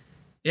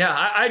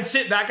 I'd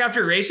sit back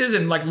after races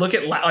and like look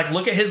at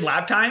his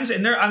lap times,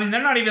 and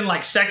they're not even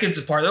like seconds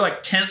apart. They're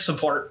like tenths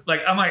apart. Like,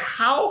 I'm like,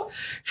 how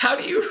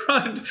do you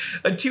run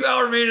a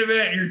 2-hour main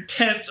event and you're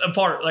tenths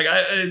apart? Like,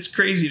 it's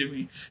crazy to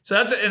me. So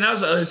that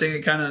was the other thing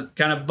that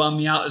kind of bummed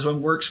me out, is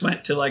when Works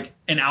went to like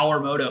an hour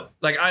moto.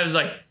 Like, I was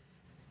like,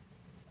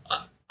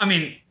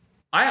 I'm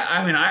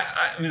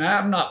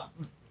not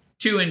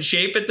too in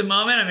shape at the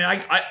moment. I mean,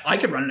 I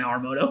could run an hour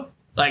moto,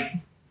 like,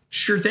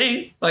 sure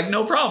thing, like,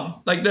 no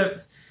problem. Like,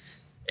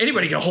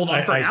 anybody can hold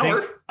on for an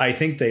hour. I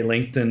think they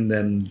lengthened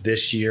them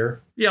this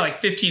year. Yeah, like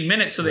 15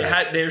 minutes. So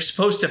they're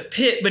supposed to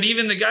pit, but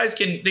even the guys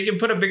can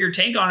put a bigger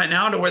tank on it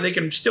now to where they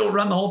can still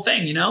run the whole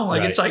thing, you know?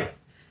 Like, it's like,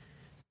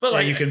 but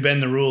like, you can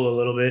bend the rule a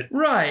little bit.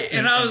 Right.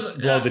 And I was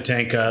blow the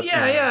tank up.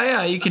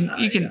 Yeah. You can.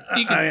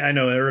 I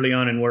know early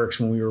on in Works,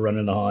 when we were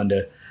running the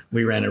Honda,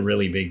 we ran a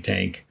really big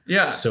tank.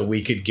 Yeah. So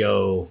we could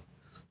go,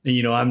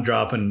 you know, I'm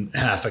dropping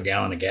half a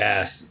gallon of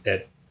gas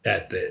at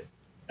the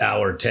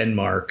hour 10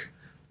 mark.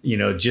 You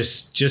know,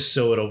 just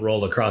so it'll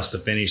roll across the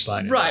finish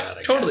line.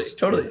 Right. Totally.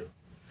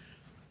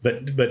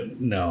 But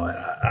no,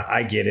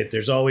 I get it.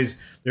 There's always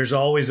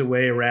a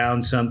way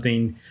around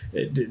something,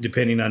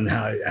 depending on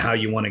how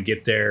you want to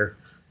get there.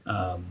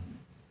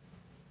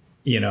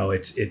 You know,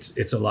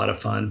 it's a lot of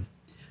fun.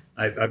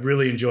 I've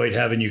really enjoyed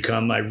having you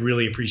come. I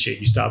really appreciate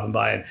you stopping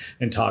by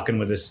and talking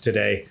with us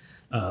today.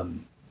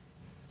 We'll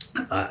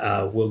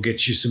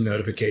get you some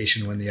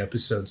notification when the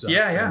episode's up.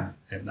 Yeah.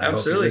 And I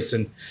hope you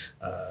listen.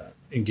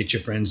 And get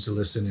your friends to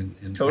listen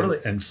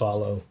and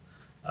follow.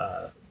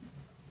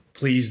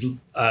 Please,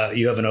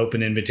 you have an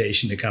open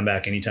invitation to come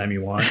back anytime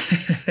you want.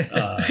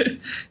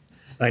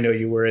 I know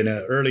you were in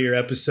an earlier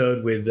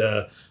episode with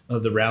the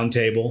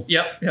roundtable.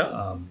 Yep.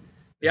 I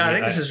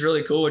think this is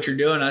really cool what you're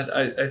doing.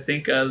 I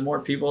think the more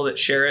people that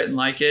share it and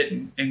like it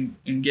and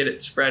get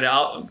it spread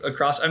out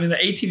across. I mean, the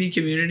ATV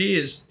community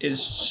is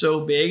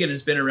so big and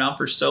has been around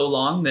for so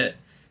long that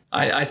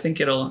I think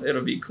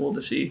it'll be cool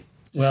to see.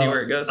 See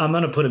where it goes. I'm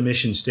going to put a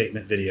mission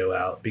statement video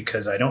out,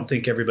 because I don't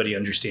think everybody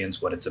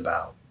understands what it's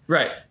about.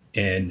 Right.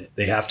 And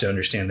they have to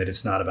understand that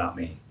it's not about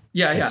me.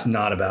 It's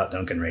not about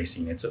Duncan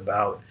Racing. It's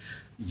about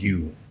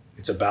you.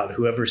 It's about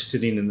whoever's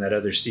sitting in that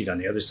other seat on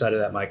the other side of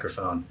that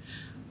microphone.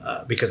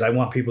 Because I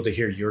want people to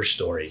hear your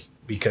story,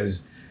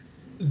 because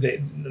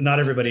not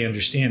everybody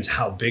understands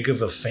how big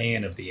of a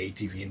fan of the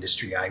ATV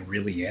industry I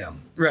really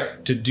am.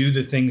 Right. To do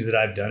the things that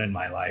I've done in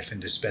my life,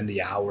 and to spend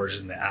the hours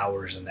and the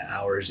hours and the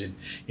hours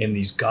in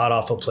these god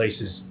awful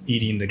places,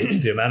 eating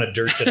the amount of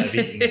dirt that I've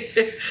eaten,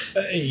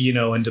 you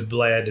know, and the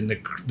blood and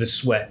the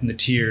sweat and the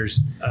tears.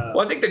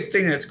 Well, I think the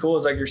thing that's cool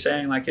is, like you're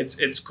saying, like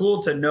it's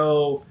cool to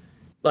know,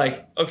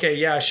 like, okay,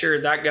 yeah,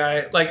 sure, that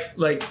guy,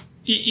 like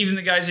even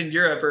the guys in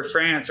Europe or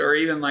France, or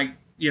even like,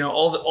 you know,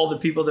 all the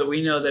people that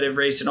we know that have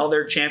raced and all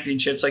their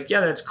championships, like, yeah,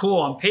 that's cool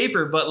on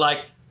paper, but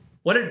like,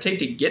 what did it take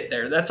to get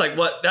there? That's like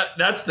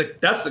that's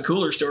the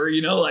cooler story,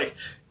 you know, like,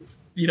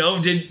 you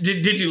know,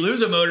 did you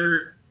lose a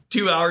motor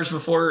 2 hours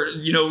before,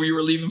 you know, you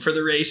were leaving for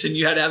the race and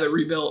you had to have it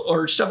rebuilt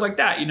or stuff like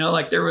that, you know,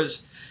 like there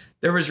was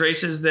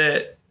races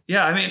that,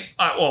 yeah, I mean,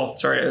 well,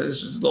 sorry,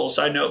 this is a little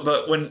side note,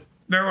 but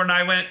remember when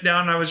I went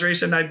down and I was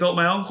racing, I built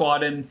my own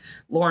quad, and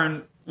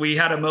Lauren, we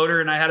had a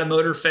motor, and I had a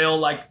motor fail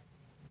like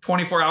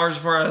 24 hours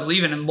before I was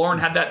leaving, and Lauren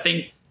had that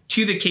thing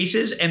to the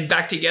cases and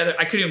back together.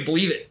 I couldn't even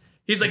believe it.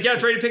 He's like, yeah,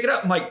 it's ready to pick it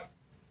up. I'm like,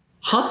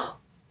 huh?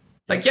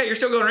 Like, yeah, you're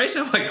still going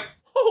racing? I'm like,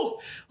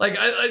 oh, like,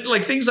 I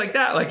like things like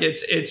that. Like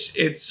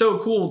it's so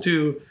cool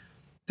to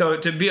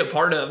be a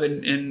part of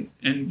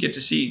and get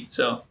to see.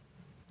 So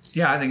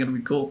yeah, I think it'll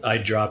be cool. I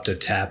dropped a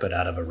tappet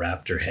out of a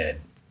Raptor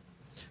head,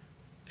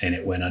 and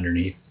it went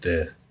underneath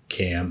the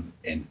cam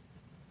and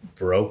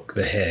broke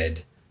the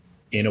head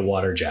in a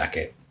water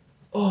jacket.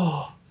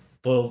 Oh,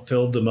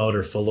 Filled the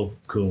motor full of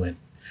coolant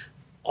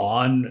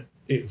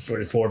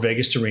for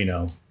Vegas to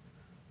Reno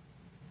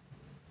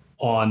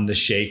on the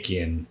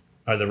shake-in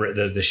or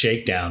the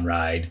shakedown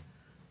ride,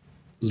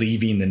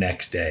 leaving the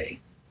next day.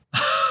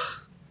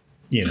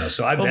 You know,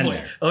 so I've been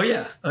there. Oh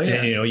yeah.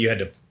 And, you know, you had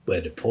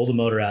to pull the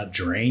motor out,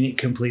 drain it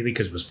completely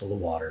because it was full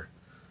of water.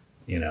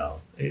 You know,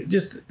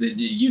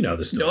 you know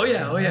the story.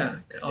 Oh yeah.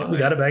 We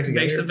got it back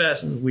together. Makes the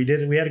best. We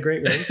did. We had a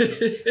great race.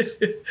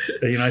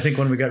 You know, I think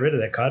when we got rid of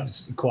that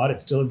quad,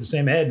 it still had the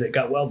same head that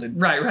got welded.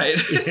 Right.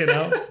 You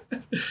know.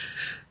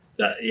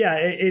 Yeah,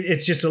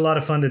 it's just a lot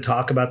of fun to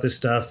talk about this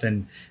stuff,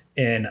 and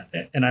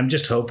I'm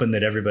just hoping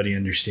that everybody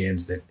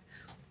understands that.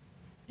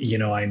 You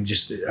know, I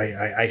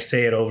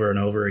say it over and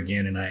over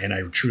again, and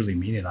I truly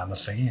mean it. I'm a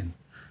fan.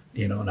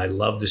 You know, and I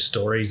love the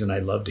stories, and I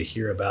love to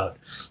hear about,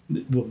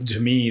 to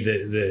me,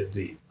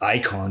 the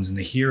icons and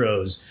the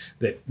heroes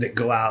that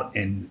go out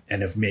and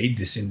have made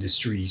this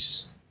industry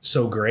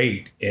so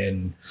great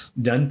and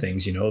done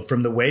things, you know,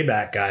 from the way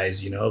back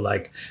guys, you know,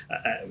 like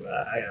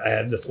I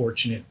had the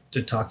fortunate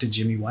to talk to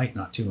Jimmy White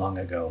not too long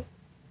ago,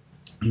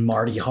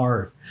 Marty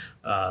Hart,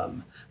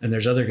 and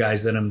there's other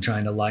guys that I'm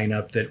trying to line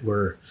up that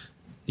were,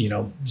 you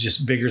know,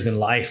 just bigger than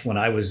life when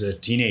I was a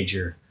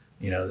teenager.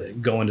 You know,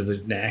 going to the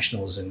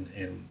nationals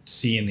and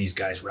seeing these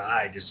guys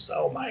ride is just,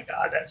 oh my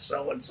God, that's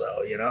so and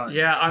so. You know.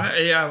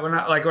 Yeah, when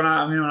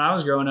I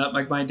was growing up,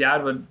 like my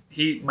dad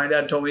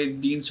told me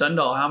Dean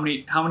Sundahl,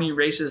 how many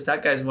races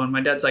that guy's won.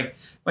 My dad's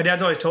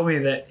always told me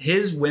that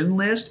his win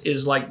list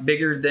is like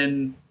bigger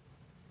than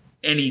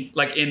any,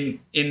 like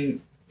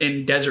in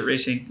desert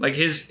racing. Like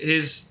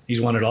he's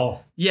won it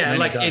all. Yeah,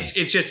 like times.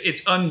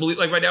 it's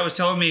unbelievable. Like my dad was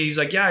telling me, he's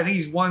like, yeah, I think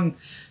he's won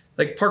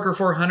like Parker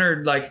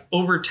 400 like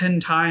over 10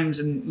 times,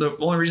 and the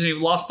only reason he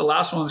lost the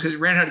last one was because he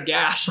ran out of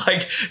gas.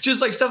 Like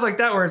just like stuff like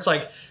that, where it's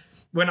like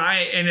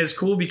and it's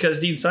cool because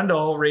Dean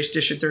Sundahl raced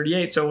District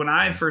 38. So when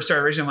I first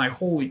started racing, I'm like,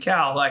 holy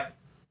cow, like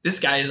this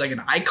guy is like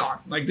an icon.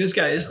 Like this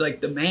guy is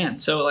like the man.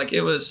 So like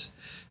it's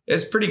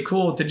pretty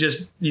cool to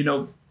just, you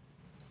know,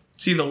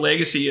 see the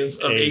legacy of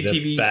ATVs.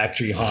 The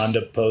factory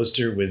Honda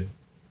poster with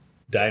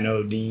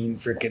Dino Dean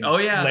freaking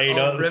laid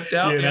up, ripped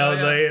out,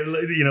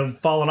 you know,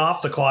 falling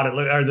off the quad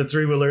or the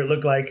 3-wheeler. It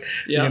looked like,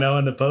 you know,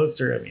 in the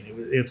poster. I mean,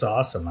 it's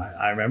awesome.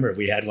 I remember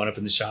we had one up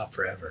in the shop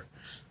forever.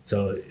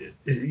 So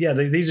yeah,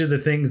 these are the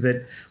things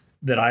that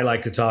I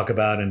like to talk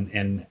about,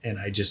 and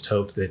I just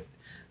hope that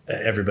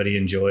everybody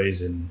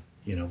enjoys, and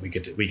you know, we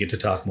get to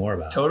talk more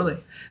about totally.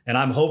 It. And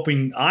I'm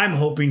hoping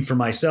for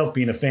myself,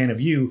 being a fan of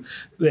you,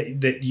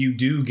 that you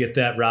do get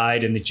that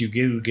ride, and that you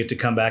do get to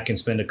come back and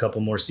spend a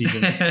couple more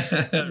seasons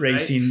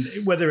racing,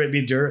 right? Whether it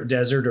be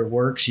desert or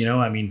works. You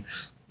know, I mean,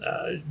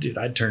 dude,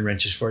 I'd turn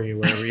wrenches for you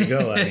wherever you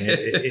go. I mean,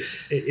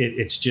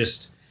 it's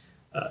just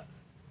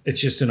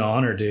an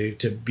honor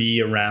to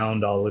be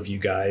around all of you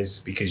guys,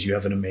 because you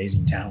have an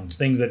amazing talents,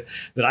 things that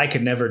I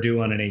could never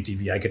do on an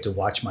ATV. I get to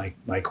watch my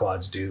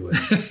quads do.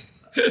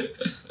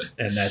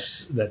 And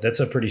that's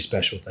a pretty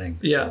special thing.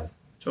 Yeah, so.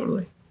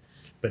 Totally.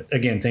 But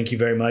again, thank you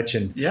very much,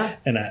 and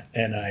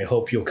I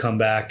hope you'll come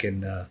back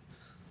and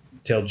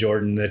tell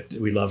Jordan that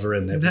we love her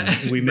and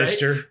that we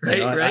missed her. Right,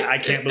 you know, right. I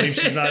can't believe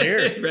she's not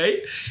here. Right.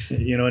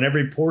 You know, in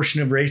every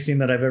portion of racing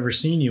that I've ever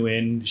seen you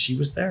in, she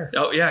was there.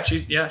 Oh yeah,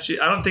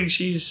 I don't think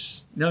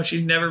she's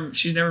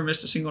never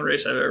missed a single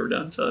race I've ever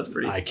done. So that's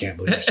pretty. I can't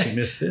believe she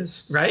missed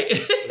this. Right.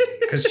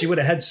 Because she would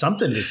have had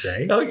something to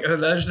say. Oh,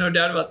 there's no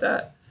doubt about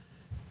that.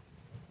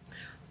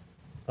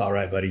 All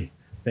right, buddy.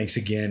 Thanks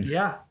again.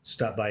 Yeah.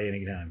 Stop by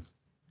anytime.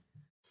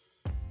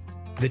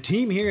 The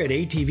team here at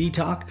ATV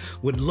Talk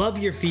would love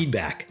your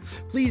feedback.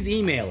 Please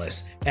email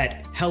us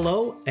at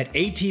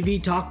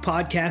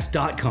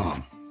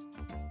hello@atvtalkpodcast.com.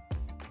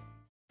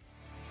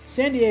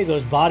 San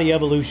Diego's Body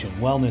Evolution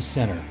Wellness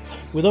Center.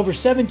 With over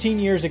 17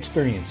 years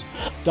experience,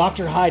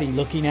 Dr. Heidi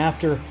looking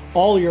after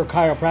all your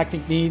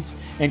chiropractic needs,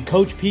 and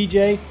Coach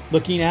PJ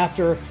looking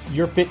after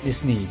your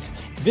fitness needs.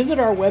 Visit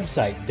our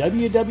website,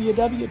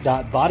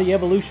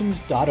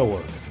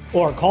 www.bodyevolutions.org,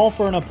 or call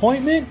for an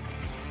appointment,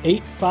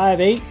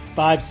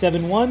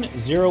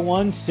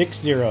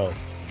 858-571-0160.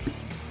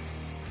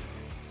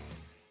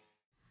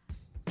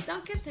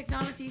 Duncan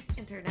Technologies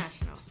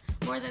International,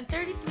 More than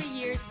 33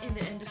 years in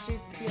the industry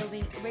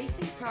building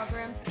racing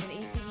programs and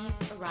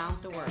ATVs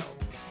around the world.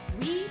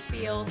 We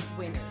build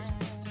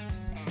winners.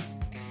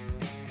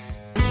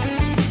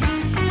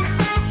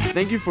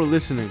 Thank you for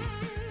listening.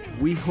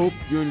 We hope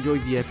you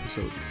enjoyed the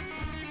episode.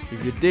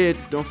 If you did,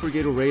 don't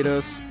forget to rate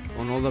us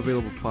on all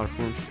available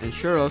platforms and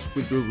share us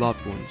with your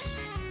loved ones.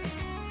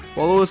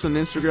 Follow us on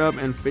Instagram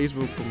and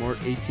Facebook for more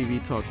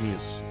ATV Talk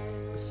news.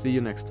 See you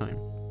next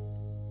time.